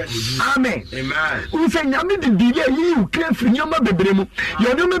Kodu. Yes. Amen. Amen. We say, Yami, the delay you can't for your Mabremo.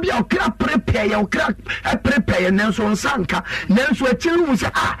 You know, maybe I'll crack prepare your crack a prepare Nelson Sanka. Nelson Chill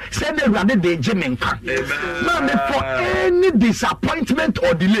say, send a rather day Jemenka. For any disappointment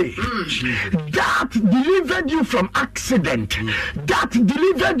or delay that delivered you from accident. That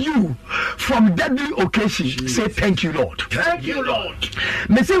delivered you from deadly occasion. Say thank you, Lord. Thank you, Lord.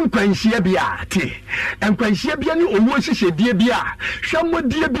 Mese nkwanhia bia te. Nkwanhia bia ni owo hihye die bia.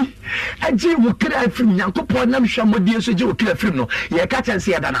 Hwamodie bi. Agi wo kra afim Nyankopon nam hwamodie so gi wo kra afim no. Ye ka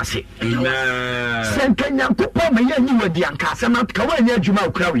chense yada na se. Amen. Se Nyankopon me yanyi wadi anka asema ka wa nya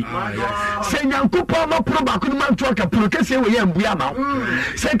adwumaokrawi. Se Nyankopon ma pro ba kunu man to aka pro kese wo ye mbua ma.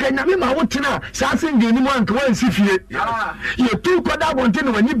 Se Nyame ma wo tena sa se ngeni mu anka wa nsifie. You too could have wanted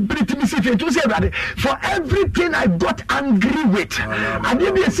when you breathe me see to say that for everything I got angry with. I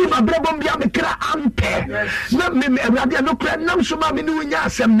didn't see my brother be a mekra ampe. Not me radio no credit nam so ma me no nya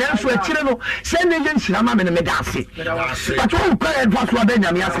asem na so akire no say na yen shira ma me no medase. But who credit was what then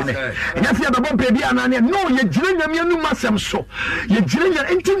me ase ne. Nya se ba bompe bia na ne no ye jire nya me anu masem so. Ye jire nya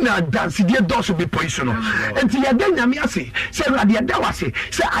enti na dance die do so be position no. Enti ye den nya me ase. Say radio da wase.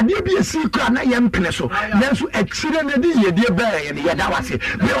 Say ade bi esi kra na ye mpene so. Na so akire na di ye die ba ye da wase.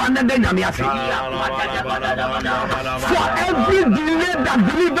 Me wan na den nya me ase. For every delay that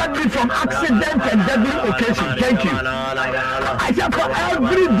delivered me from accident and deadly occasion, thank you. I said for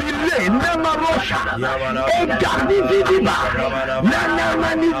every delay, Nama Rosha, Egadi Bidiba, Nana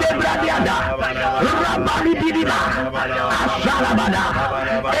Mani Debradiada, Rabali Bidiba, Ashalabada,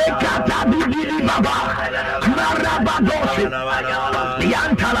 Ekata Bidibaba, Marabadoshi,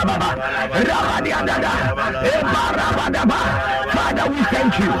 Yantalababa, Rabadiada, Ebarabadaba. Father, we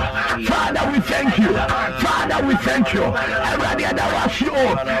thank you. Father, we thank you. Father, we thank you. Everybody was you.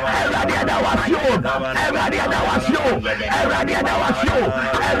 Everybody was you. Everybody was you. Everybody was you.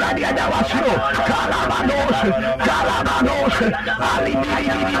 Everybody was you. Calabados, Calabados, Ali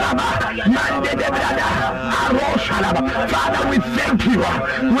Baba, Mande de Brada, Aroshalaba. Father, we thank you.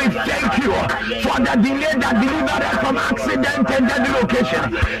 We thank you for the delay that delivered us from accident and deadly location.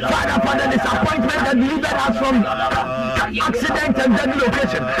 Father, for the disappointment that delivered us from accident and deadly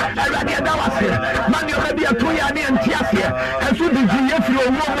location. Everybody was here. Man, you may be a 2 year and tears here. And so the GF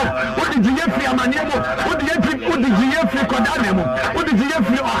your woman, what the GF your manemo, what the GF your Kodanemo, what the GF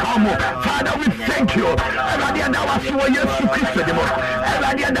your Ahamo. Father, we thank you. Everybody was you, yes, to Christ.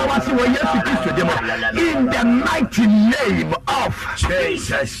 Everybody was you, yes, to Christ. In the mighty name of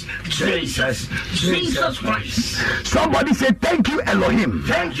Jesus Christ. Somebody say, thank you, Elohim.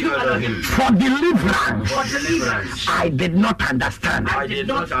 Thank you, Elohim. For deliverance. For deliverance. I did not understand. I did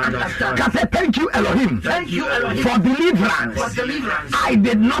not understand. Can I say thank you, Elohim. Thank you, Elohim. For deliverance. For deliverance. I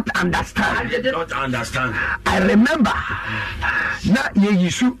did not understand. I did not understand. I remember na ye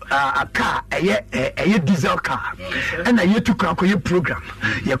yisu a car a diesel car and a year to crack your program.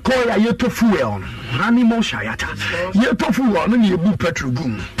 You call a year to fuel. Ranimo Shayata. Year to fuel and you book petrol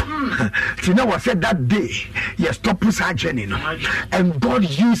boom. You know what said that day? Yes, stop our journey, and God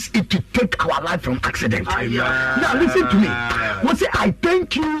used it to take our life from accident. Now listen to me. What say? I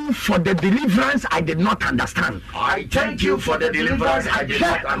thank you for the deliverance I did not understand. I thank you for the deliverance I did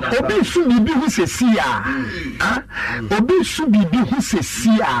not understand. Obi su bibi hu se sia. Obi su bibi hu se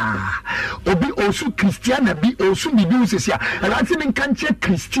sia. Obi osu Christiana bi osu bibi hu se sia. And I think can't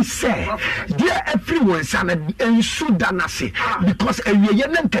Christi say, dear everyone, son and Sudanase, because a year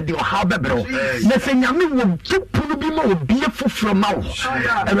the Habebro. Nefenyami will put be more beautiful from now.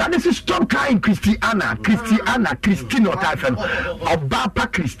 And rather say stop crying Christiana, Christino Typhon, Obapa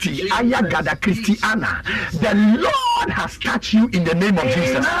Christi, Ayagada Christiana. The Lord has touched you in the name of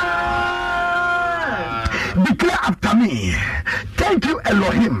Jesus. Declare after me. Thank you,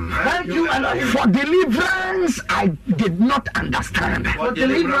 Elohim. Thank you, Elohim. For deliverance I did not understand. For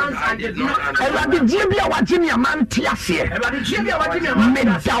deliverance I did not understand.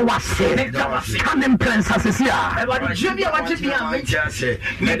 Canem princesses here.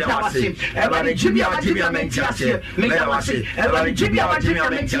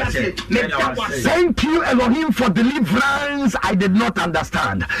 Thank you, Elohim, for deliverance I did not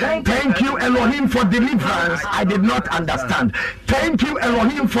understand. Thank you, Elohim, for deliverance I did not understand. Thank you,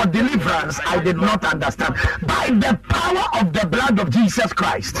 Elohim, for deliverance I did not understand. By the power of the blood of Jesus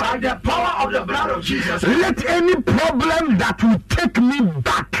Christ. By the power of the blood of Jesus. Let any problem that will take me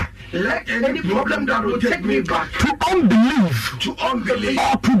back. Let any problem that will take me back to unbelief, or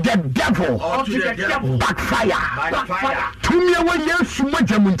to the devil, backfire. To me, when you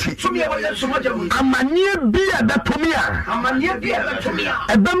sumajamunti, amanye bia betomia,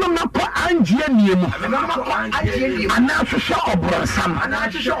 ebemako anjie niemu, anasho obronsam,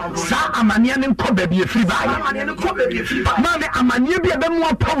 sa amanye ne nkobe bi efiri bai, mame amanye bia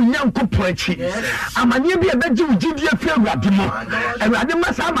bemwa pa unyanko poachi, amanye bia beji ujidi efiri wadimo,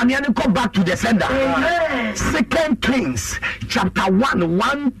 ewadimo sa amanye go back to the sender. 2 Kings chapter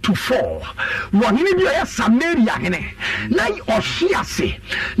 1:1-4. Wahini biya Samaria hene. Na oshiase.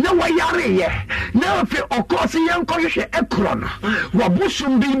 Na wayare. Na fe okosi yanko yehwe Ekron.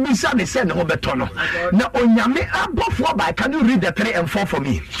 Wabusum bi misa ne se ne obetono. Na onyame abofo ba. Can you read the 3 and 4 for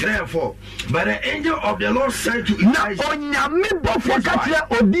me? 3 and 4. But the angel of the Lord said to Elijah. Na onyame bofo katia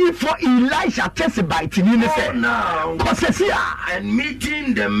odi for Elisha test by tinine se. Now, Kosesia and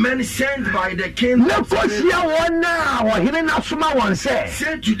meeting the men men sent by the king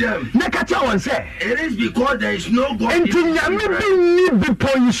say to them, it is because there is no God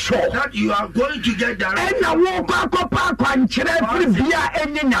that you are going to get direction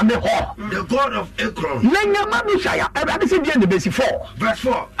the God of Ekron. Verse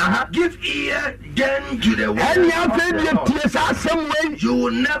 4. Give ear then to the word you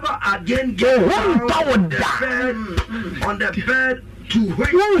will never again get on the bed to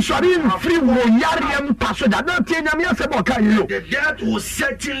wait. The death will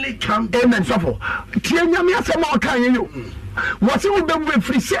certainly come. Amen. What's it with them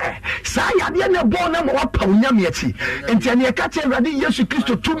free say? Saya na born na wapa unyame achi. Enti ane ka che Awurade Yesu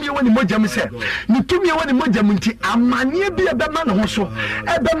Kristo tumi woni mogya se. Ni tumi woni mogya nti amane bi ebema ne ho so.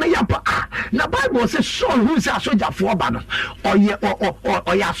 Ebema ya pa. Na Bible say Saul who say asojafo ba no. Oye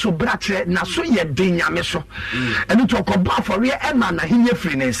aso brache na so ye den nyame so. Enu to okoba for ye ema na hinye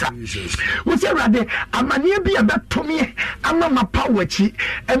free ne nsa. Wo say Awurade amane bi ebetumi ama mapa wachi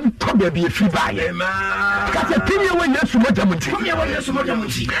em to ba bi free ba ye. Amen. Ka se tumi woni Yesu mogya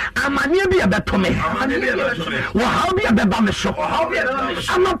amane bi abetome wo how bi abeba me so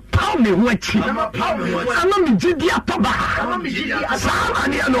ama paw me ho achi ama me gidi atoba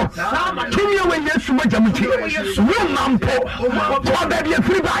samane no tumi we Yesu mojamuti wo mampo ko be bi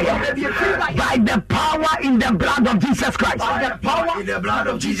free by the power in the blood of Jesus Christ.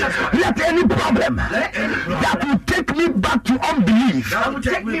 Let any problem that will take me back to unbelief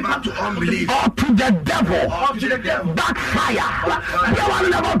or to the devil backfire.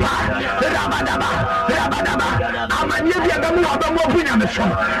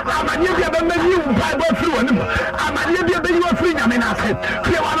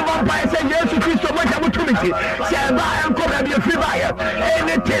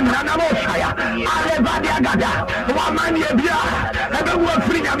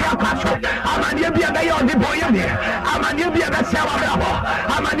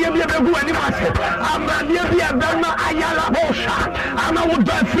 Ama would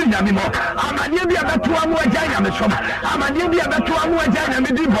die free anymore. Amania be about to Amwajana Mission. Amania be about to Amwajana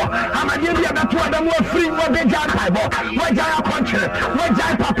Medibo. Amania be about to Adamu free what they jan Bible. What Jaya country, what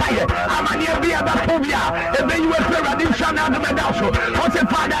Jaya Papaya. Amania be about Tobia. And then you will play Radishan and the Medaso. What's the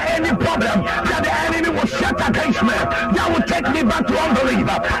father any problem that the enemy will set against me? That will take me back to unbelief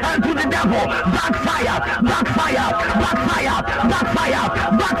and to the devil. Backfire, backfire, backfire, backfire,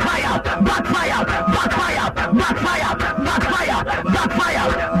 backfire, backfire, backfire, backfire, backfire, backfire,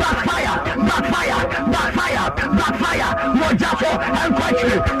 backfire, backfire, backfire, backfire, Mojaso and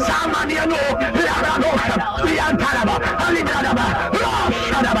Quachi, Samaniano, Laradosa, Liantaraba, Alidaraba,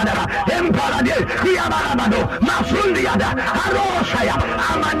 Roshadabadaba, Emparade, Yabarabado, Masundiada, Aroshaya,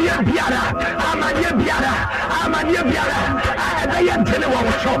 Amania Biara, Amania Biara, Amania Biara,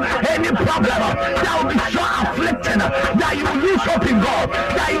 any problem that will be so afflicted that you lose hope in God,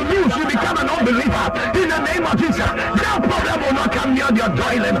 that you become an unbeliever in the name of Jesus. That problem will not come near your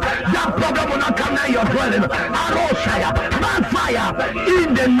dwelling. That problem will not come near your dwelling. Aroshaya, fire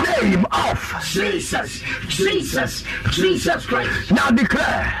in the name of Jesus. Jesus Christ. Now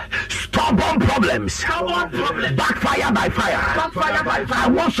declare stubborn problems. Backfire by fire. Backfire by fire. I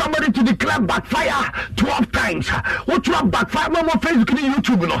want somebody to declare backfire 12 times. What you have backfire? No more Facebook and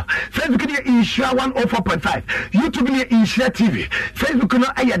YouTube. No. Facebook and Insure 104.5. YouTube and Insure TV. Facebook and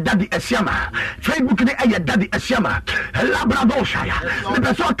Aya Daddy Asiama. Facebook and Aya Daddy Asiama. Labradoshaya. The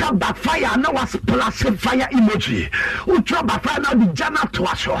person can backfire. Now was plus fire emoji. Who try backfire now the Jana to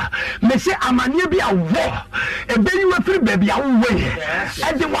us. Me say amani be a war. And then you free baby away.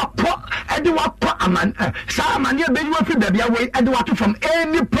 And they were aman. Say amani be you free baby away. And they were from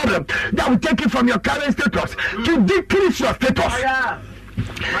any problem that will take you from your current status to decrease your status.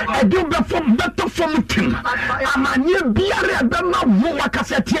 I do better from team. Amania Biara Bema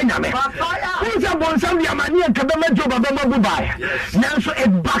Wakasetiana. Who's a Bonsam Yamania Kabema Joba Bubai? Now so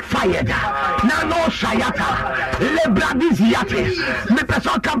it backfired. Now no Shayata. Lebradis Yati. The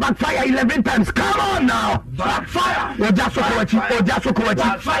person come backfire 11 times. Come on now. Backfire. Backfire.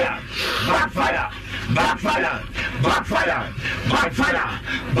 Backfire. Backfire, backfire, backfire,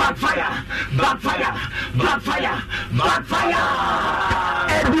 backfire, backfire, backfire, backfire.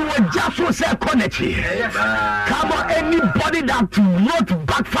 Everyone just was a connection. Come on, anybody that wrote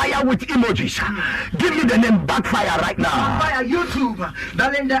backfire with emojis, give me the name backfire right now. Backfire YouTube.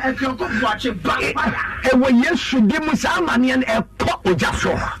 Belinda, if you could watch it, backfire. And when you should give me some money and a cup of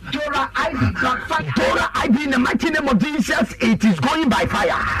Jasso. Dora Ivy, backfire. Dora Ivy, in the mighty name of Jesus, it is going by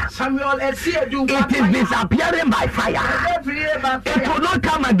fire. Samuel, let's see you. It is disappearing by fire. It will not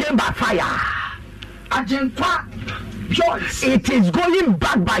come again by fire. Joyce. It is going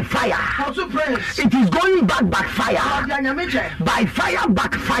back by fire. Also Prince. It is going back by fire. By fire,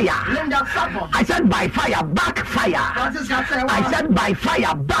 backfire. Linda Sapo. I said by fire, backfire. I said by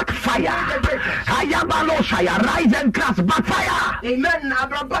fire, backfire. Ayabalo Shaya, rise and crash, backfire. Amen.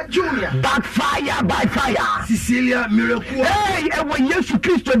 Abraba Junior. Backfire by fire. Cecilia Miracle. Hey, and when Jesus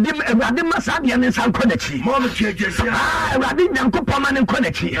Christ dim Radima Sadian and San Konechi. Mama Churches. Radin Yanko Poman and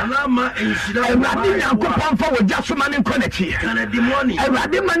Konechi. And Radin Yanko Pomfa with Jasuman and Konechi. And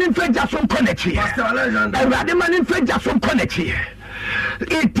Radiman in Fred Jason Konechi. And Radiman in Fred Jason Konechi.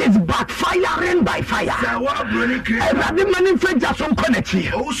 It is backfiring by fire.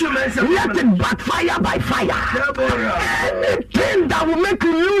 Let it backfire by fire. Anything that will make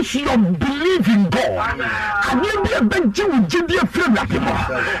you lose your belief in God. And you be a big Jew, be a friend of people.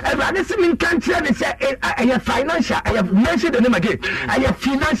 And I listen in country and say, I have financial, I have mentioned the name again. I have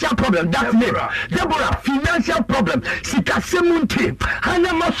financial problem. That's name. Deborah, financial problem. Sikasemunti,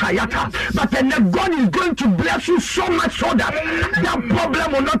 Hanama Sayata. But then God is going to bless you so much so that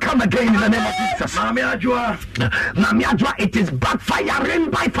problem will not come again in the name of Jesus. Mami Adwa, it is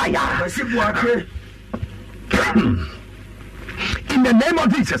backfiring by fire. In the name of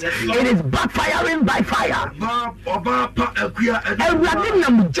Jesus, it is backfiring by fire. Everything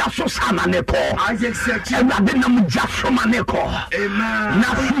Jaso Samaneko. Everything Jaso Maneko.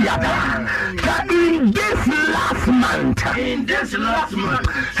 In this last month,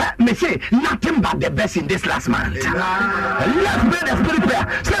 me say nothing but the best in this last month. Let's pray the spirit prayer.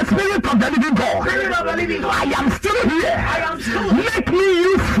 Say, Spirit of the living God, I am still here. Make me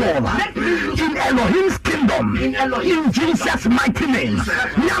useful in Elohim's kingdom. In Jesus' mighty name.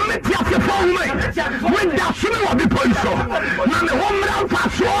 Nyameti afefo me. When da sunu wa bi poiso. Na me homra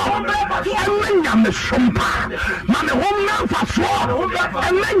faso. Emme nyame sompa. Na me homra faso.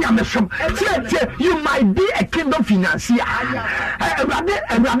 Emme nyame som. You might be a kingdom financier.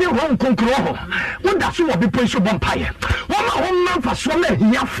 Everybody home konkro ho. When da sunu wa bi poiso bompaye. Woma homra faso me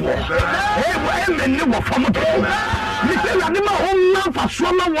hiafo. Emme ne wo famo to. Me say everybody ma homra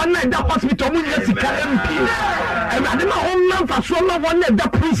faso ma wona da hospital mu nyasika MP. Everybody ma homra faso ma one the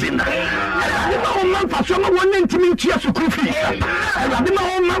prison. I man for some one intimate security. I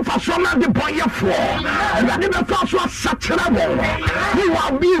man for some the boy for. I never for such trouble. You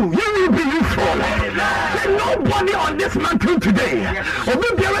will be useful. Nobody on this mountain today. I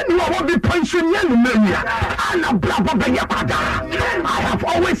have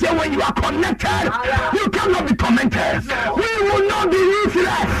always said when you are connected, you cannot be commented. We will not be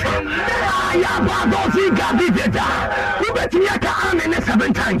useless. I have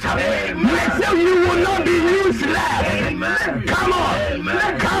 7 times. Let's say you will not be useless. Amen. Come on.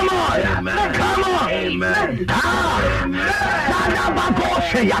 Amen. Come on. Amen. Come on. Amen.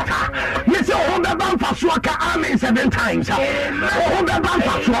 Let's say Hobeban Fasuaka Amen 7 times. Hobeban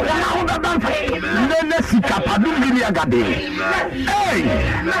Fasuaka.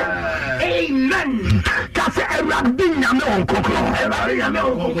 Amen. Kase Erabin Yame on Kokro.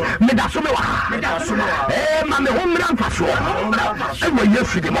 Medasumewa. Mame Homeran Fasuaka. And when you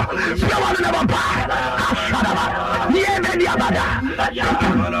see them, you want to never buy.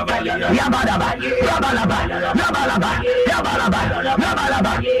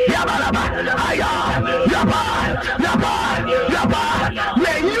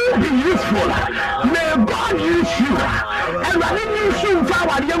 May you be useful. May God use you. And I didn't use you for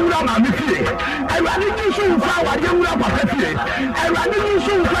what you would have made. And I didn't use you for what you would have made. And I didn't use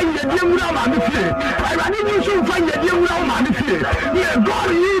you for your dear would have made. And I didn't use you for your dear would have made. May God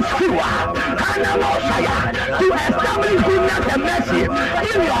use you to establish goodness and mercy in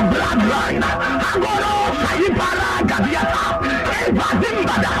your bloodline.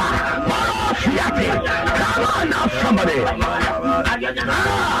 Come on now, somebody.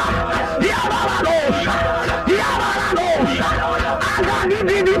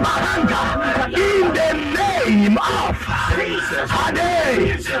 In the name of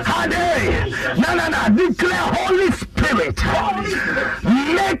Hade. No. Declare Holy Spirit.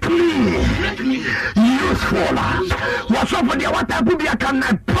 Make me useful. What's up with you? What I put, I can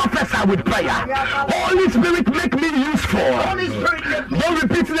prophesy with prayer. Holy Spirit, make me useful. Don't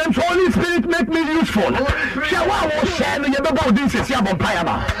repeat them. Holy Spirit, make me useful.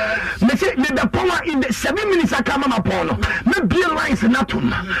 The power in the 7 minutes I come upon. Maybe lines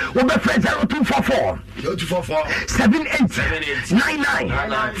natum. Over 0244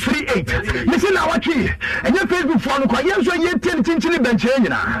 789938. Listen now, what you and your Facebook phone call. Yes, so you tell Chinchini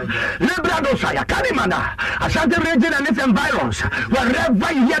Benchina. Lebradosa, Yakanimana, Ashanti region and its environs.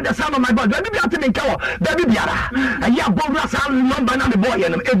 Wherever you hear the sound of my voice, baby, I think baby Biara, and Yabora sound number the boy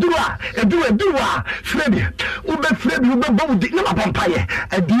and Edua, Frebi, Ube Frebi, Ube Bodi, no Pampire,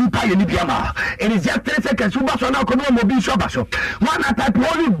 a deep pie in Ibiama. It is just 3 seconds. Ubasona Kono Mobi Shabaso. One type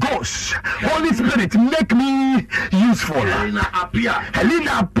Holy Ghost, Holy Spirit, make me useful. Helena Apia,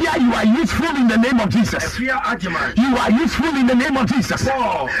 you are useful in the name of Jesus. You are useful in the name of Jesus.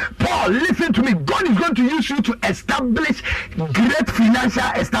 Paul, listen to me. God is going to use you to establish great financial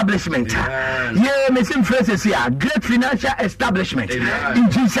establishment. Yeah, missing phrases here. Great financial establishment. Amen. In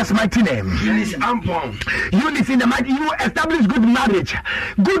Jesus' mighty name. Eunice in the mighty. You establish good marriage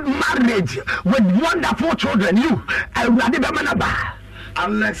with wonderful children. You,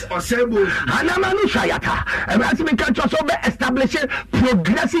 Alex Osebo Anamanu Shayata and establishing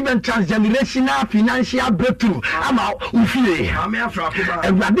progressive and transgenerational financial breakthrough. Ama Ufie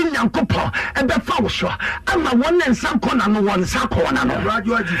and Rabin Yankopo and the Fawsha. Ama one and some corner no one sakona no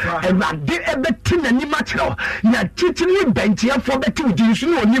and Rabin Ebetin and Nimatro. Na titili bentia for the 2 Jews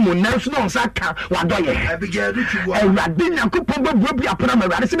no Nimu Nelson Saka Wadoye. And Rabin Yankopo Bobby Apama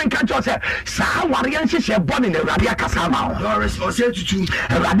Radisman Kancho said, Sa Warian she born in the Rabia Kasama. Doris Osetu.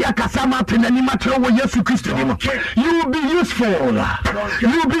 Radia Kasama Tenanima Trowo Yesu Christo. You will be useful. You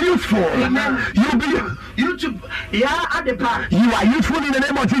will be useful. You will be YouTube. Yeah, at the park. You are useful in the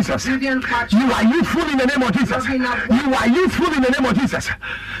name of Jesus. You are useful in the name of Jesus. You are useful in the name of Jesus.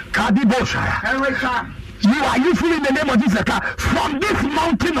 Kadibosha. You are useful in the name of Jesus. From this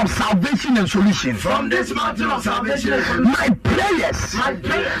mountain of salvation and solution. From this mountain of salvation and solution. My prayers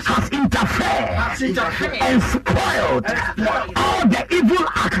has interfered and spoiled all the evil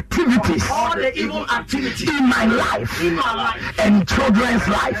activities in my life and children's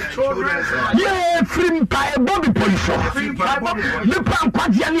life. Yeah, free by Bobby Poliso. The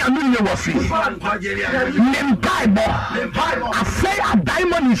Pampadiani and you was free. I say a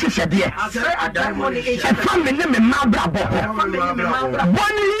diamond is a dear. I say a diamond is family name Mabrabo.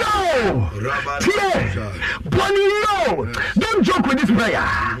 Bonio. Don't joke with this prayer.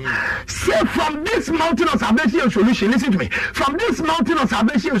 Say from this mountain of salvation and solution, listen to me. From this mountain of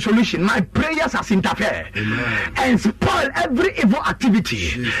salvation and solution, my prayers has interfered and spoil every evil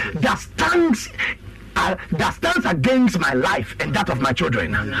activity that stands against my life and that of my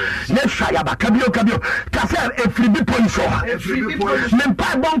children. Let's try about Kabio. Kasser, a free poinso.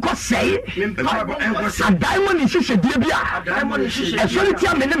 Mempai Bonko say, a diamond is a debia. A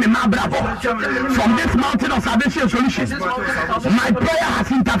solitaire minimum bravo. From this mountain of salvation solution, my prayer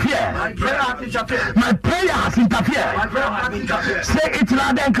has interfered. My prayer has interfered. Say it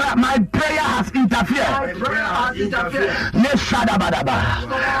loud and clear. My prayer has interfered. Let's shadabadaba.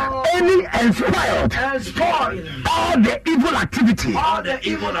 Any and spoiled all the evil activity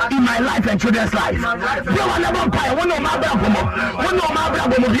in my life and children's life. You are never pay. One of my brother,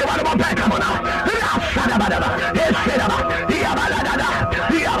 you are never pay. Come on now.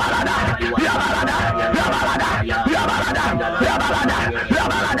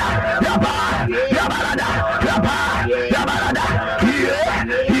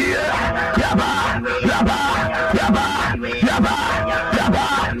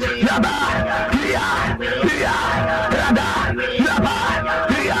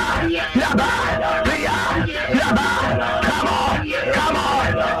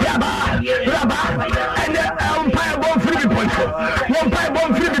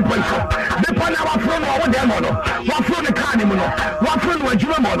 Wafro the carnival, Wafro the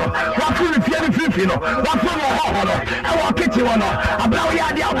Jumono, Wafro the Fino, Wafro the Hono, I walk it you on a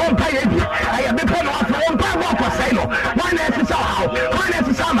Blauyadia won't pay it. I have been put off one by one for sale. One is so how, one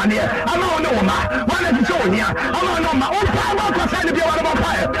is some here. I don't know, one is so here. I don't know, my own pie walk was sent to be one of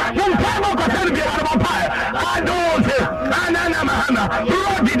fire. One pie walk was sent to be one of fire. I don't say, Anana Mahana,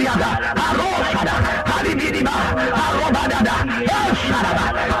 Rodi the other, Arosada, Halibidiba, Arobadada,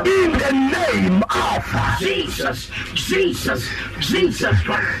 in the name of Jesus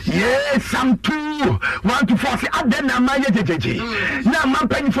Christ. Yes, Psalm 2:1-4. Aden na ma yejejeje. Na ma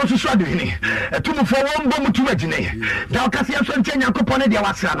pani fo so adwini. Etumu fo won bom tu agine. Da okase so nche Yakopon de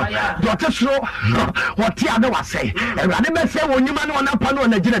wasra no. Do otesro wote ade wasai. Ewrade be se wonyuma ne ona pa no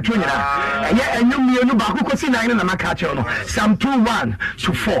na gina tu nyina. Eye enyum mienu ba kokosi nan na maka che no. Psalm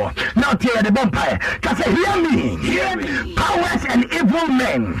 2:1-4. Now tear the bumpire. Kase hear me. Powers and evil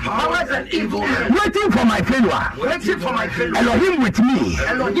men. Waiting for my failure. failure. Elohim with me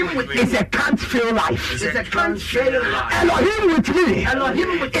is a can't fail life. Elohim with me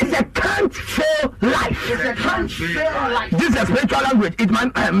is a can't fail life. This is a spiritual language. It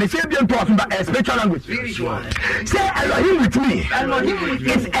might say bien talking about a spiritual language. Say Elohim with me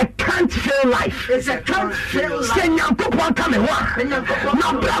is a can't fail life. Say Nyankopon kame wa.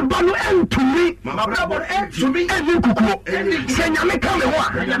 Na brabo no entumi. Eni kukuo. Say Nyame kame wa.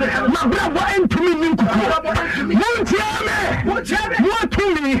 Na brabo entumi ni kukuo. Muntiame.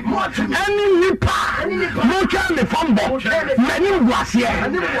 Mutumi. Eni nipa. Mutame fambo. Meni wasiye.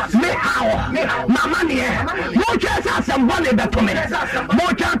 Me hawo. Mama niye. Mutasa sambone betome.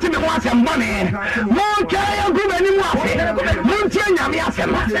 Mutante me wa sambone. Mutaya gumeni mwafe. Muntie Nyame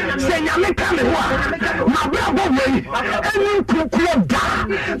asem. Say Nyame kame wa. Na brabo we. Eni kukuo da.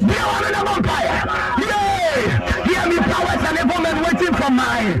 Be on the vampire. Yay! Hear me, powers and evil men waiting for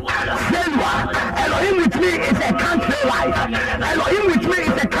my failure. Elohim with me is a country life. Elohim with me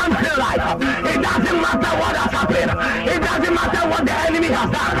is a country life. It doesn't matter what has happened. It doesn't matter what the enemy has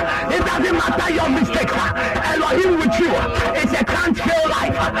done. It doesn't matter your mistakes. Elohim with you is a country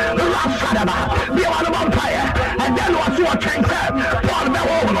life. Rashadaba. Be on the vampire. And then what you are trying to say? Paul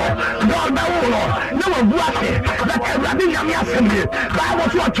Bewolo. No one watch it. That everything Yami assembly. Bible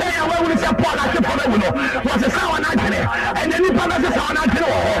was what trying where we say Paul as the Paul was a sound agony. And then you promise a sound agony.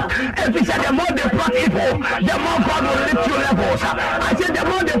 If he said the more they brought evil, the more God will lift you levels. I said the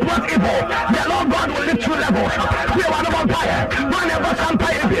more they brought evil, the Lord God will lift you levels. We are the vampire. Whenever some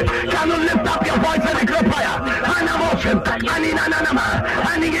fire can you lift up your voice and declare fire? Anamotion, Aninanama,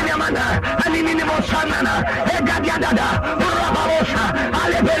 Aniginamana, Aninimosanana, Egadiadada, Rababosha,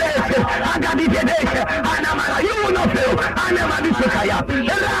 Alebeles, Agadidedes, Anamana, you will not fail. Anamadisukaya,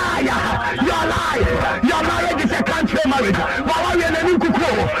 your marriage is a country marriage.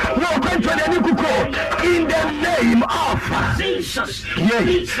 In the name of Jesus.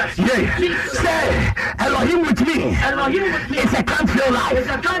 Say Elohim with me. It's a can't feel life.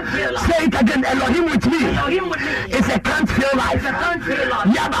 Say it again. Elohim with me. It's a can't feel life.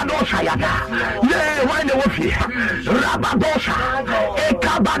 Yabadosha yada. Yeah, why the wofi? Rabadosha.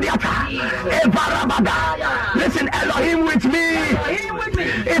 Ekabadiata. Evarabada. Listen, Elohim with me.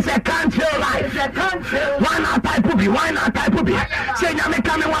 It's a can't feel life. Why not type be? Why not type be? Say Nyame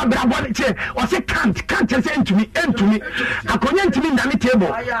kame wa brabon che. Or say can't say into me. I couldn't me na table.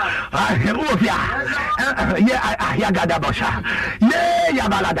 Yeah, Gadabosha. Yeah,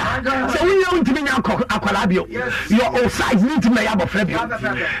 Yabalada. So we don't mean Aqualabio. Your size need to be able to Fabio.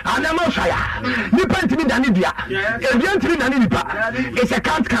 And I'm not shy. You point to me Danidia. If you don't mean Danipa, it's a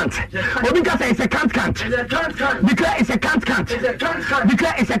can't. Or because it's a can't. Declare it's a can't.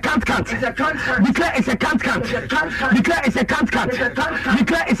 Declare it's a can't. Declare it's a can't. Declare it's a can't.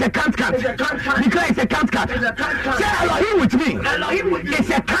 Declare it's a can't. Declare it's a can't. Say Elohim with me. It's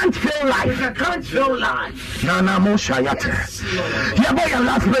a can't feel life. Nana Mosha Yate. Yabo your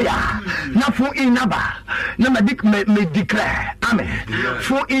last prayer. Now for in Naba. Now me declare. Amen.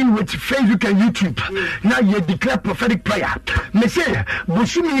 For in with Facebook and YouTube. Now you declare prophetic prayer. Me say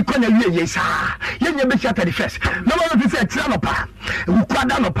Bushumi Kone Yesa. Yen Yabesha 31st. No one say Tranopa.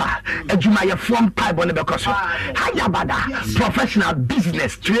 Ukwadanopa. Ejumaya from Pipe on the Bekoso. Hayabada. Professional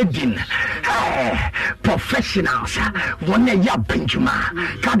business trading. Hey, professionals. One ya Benjuma.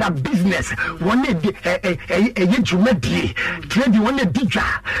 Kada business. One Jumedi. Trade one Dija.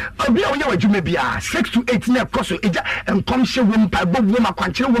 Obia Jumebia. 6 to 8 near Koso. And come show woman Pipe woman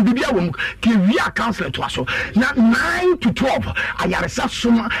Quancho will be a woman. Kiria counselor to us. Now 9 to 12. I are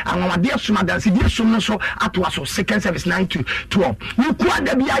Suma and my dear Suma dance. Dear Suma so at was second service 9 to 12. We quad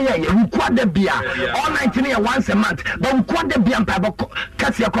the beer. We quad the beer. All 19 once a month. But we quad the beer and Pipe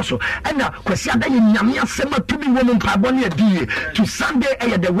Cassia Koso. And now, Kwesiada Yamia Sema to be woman Pabonia D to Sunday,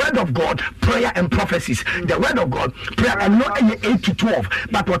 the word of God, prayer and prophecies. The word of God, prayer and not 8 to 12.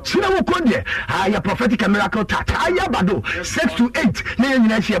 But what China will call there, higher prophetic and miracle Tataya Bado, 6 to 8, near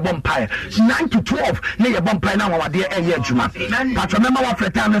Natia Bompire, 9 to 12, near Bompire now, our dear Juma. But remember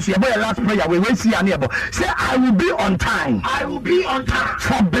what time is your last prayer, we will see a neighbor. Say, I will be on time. I will be on time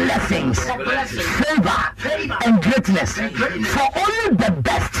for blessings, favor, and greatness. For only the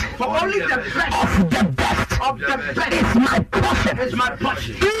best. For only the best of the best. It's my portion.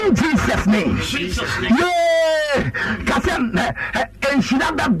 In Jesus' name. Yeah. Kasem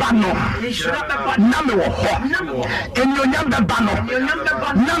enshiraba bano. Name wo ho. Enyo nyamba bano.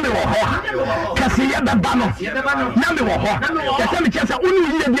 Name wo ho. Kasiya bano. Name wo ho. Kasem chesa unu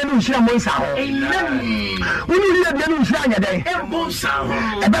yie de no nhira mo nsa ho amen unu yie de no nhira nya den ebo nsa ho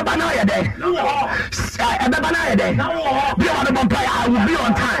ebeba na ya den ebeba na ya den be on the bumper. I will be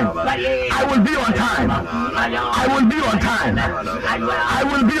on time. I will be on time. I will be on time. I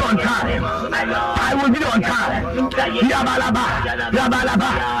will be on time. I will be on time. Yabalaba, yabalaba,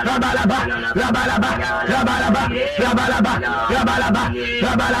 yabalaba, yabalaba, yabalaba, yabalaba, yabalaba, yabalaba,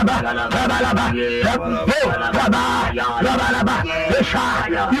 yabalaba, yabalaba, yabalaba.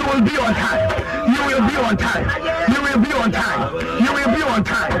 You will be on time. You will be on time. You will be on time. You will be on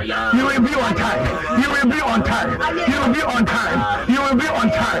time. You will be on time. You will be on time. You will be on time. You will be on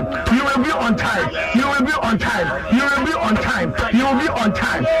time. You will be on time. You will be on time. You will be on time. You will be on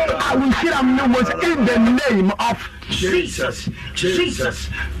time. I will hear them numbers in the name of Jesus. Jesus.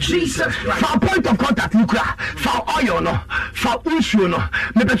 Jesus. For point of contact, you cry. For oil, no. For issue, no.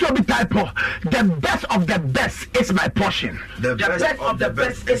 Maybe so be type of the best of the best is my portion. The best of the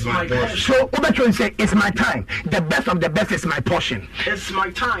best is my portion. So, Obecho say, it's my time. The best of the best is my portion. It's my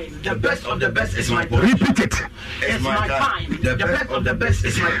time. The best of the best is my portion. Repeat it. It's my time. The best of the best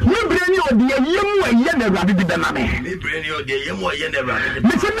is my portion. Me brainy o de yemu eye na Awurade de bema me. Me brainy o de yemu eye na Awurade.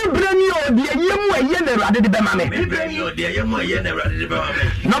 Me say me brainy o de yemu eye na Awurade de bema me. Me brainy o de yemu eye na Awurade de bema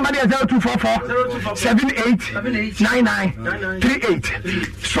me. Number is 0244 78 99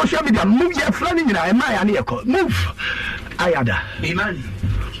 38. Social media move your friend in na my and your move. Ayada. Amen.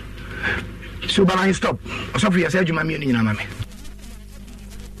 So bana stop. So for yourself you mami ni na mami.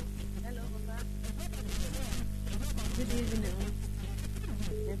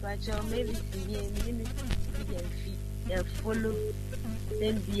 Maybe follow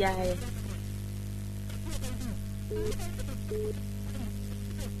then be I.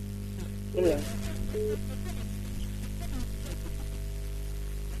 Hello.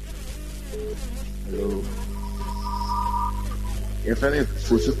 Hello. Your friend is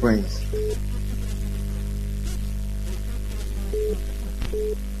social friends.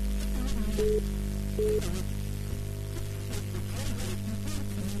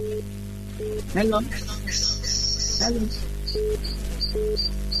 Hello. Hello.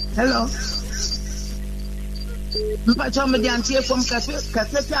 Hello. But tell me the answer from cafe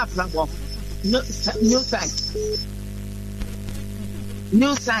platform. New site.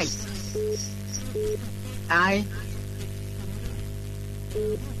 New site. Aye.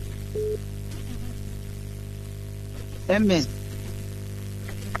 Amen.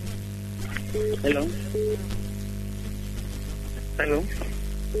 Hello. Hello.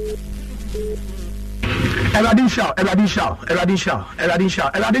 Eradin Shaw,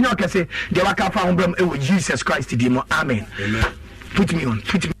 can say, the Waka found them with Jesus Christ, Demo. Amen. Amen. Put me on.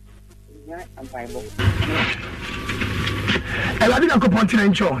 Yeah, I'm Bible. Eradin Uncle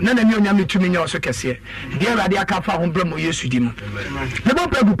Pontinencho, none of you know me to me also can say, dear Radiaka found them with Jesus, Demo. The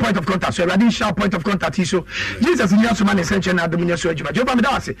one point of contact, so Eradin Shaw point of contact is so Jesus in your man essential and dominion surgery. But you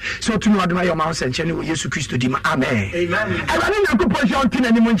so to know your mountain and channel with Jesus Christ, Demo. Amen. Amen. Eradin Uncle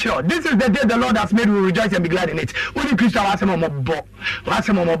Pontinencho, this is the day the Lord has made, we rejoice and be glad in it. Only Christian was a mobo.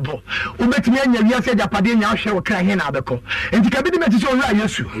 Ubet me and you said, Japadina shall cry here now. And the cabinet is all right,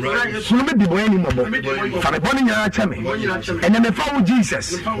 yes, you may be born anymore. For a bonny chame. And then the follow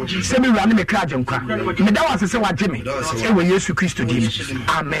Jesus. Semi run me crowd and cry. That was a so Jimmy. It will Jesus Christ to dim.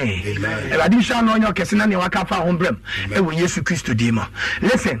 Amen. Radisha no your Cassina Waka home brim. It will Jesus Christ to dim.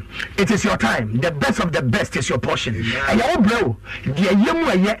 Listen, it is your time. The best of the best is your portion. And your blow, the young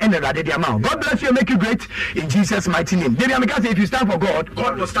and the radical amount. God bless you and make you great in Jesus' mighty name. If you stand for God,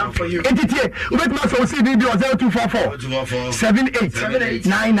 God will stand for you. Entity, wait, must see video 0244 78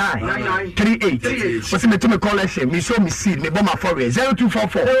 99 38. What's me to me call us? Me so me see me bomb for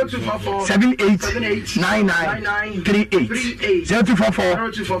 0244 78 99 38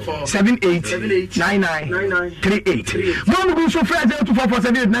 0244 78 99 38. Mom go so fair 0244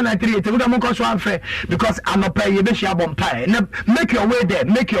 78 99 38. We don't go so unfair because I'm not paying you be share bomb pie. Make your way there.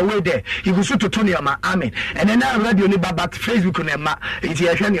 Make your way there. You go so to Tony Oma. Amen. And then I radio ni back Facebook on Emma. It's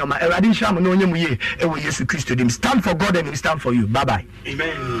here shani Oma. Eradin Sham no nyemu ye. Ewo Jesus Christ to them. Stand for God and we stand for you. Bye bye.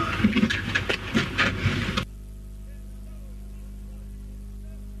 Amen.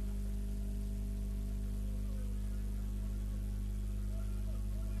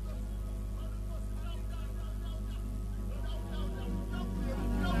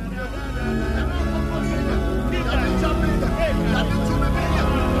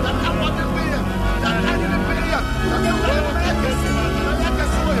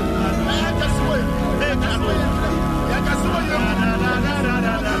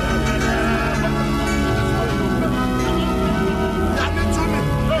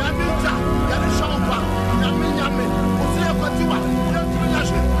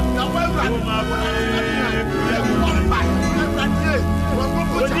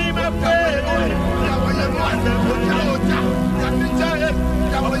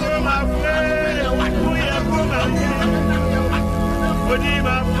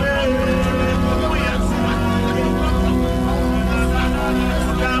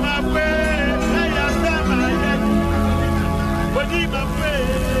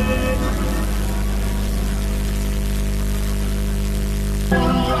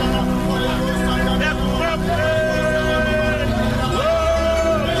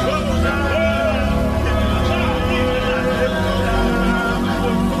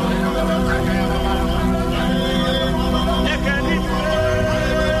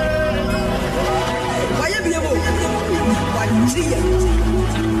 See ya.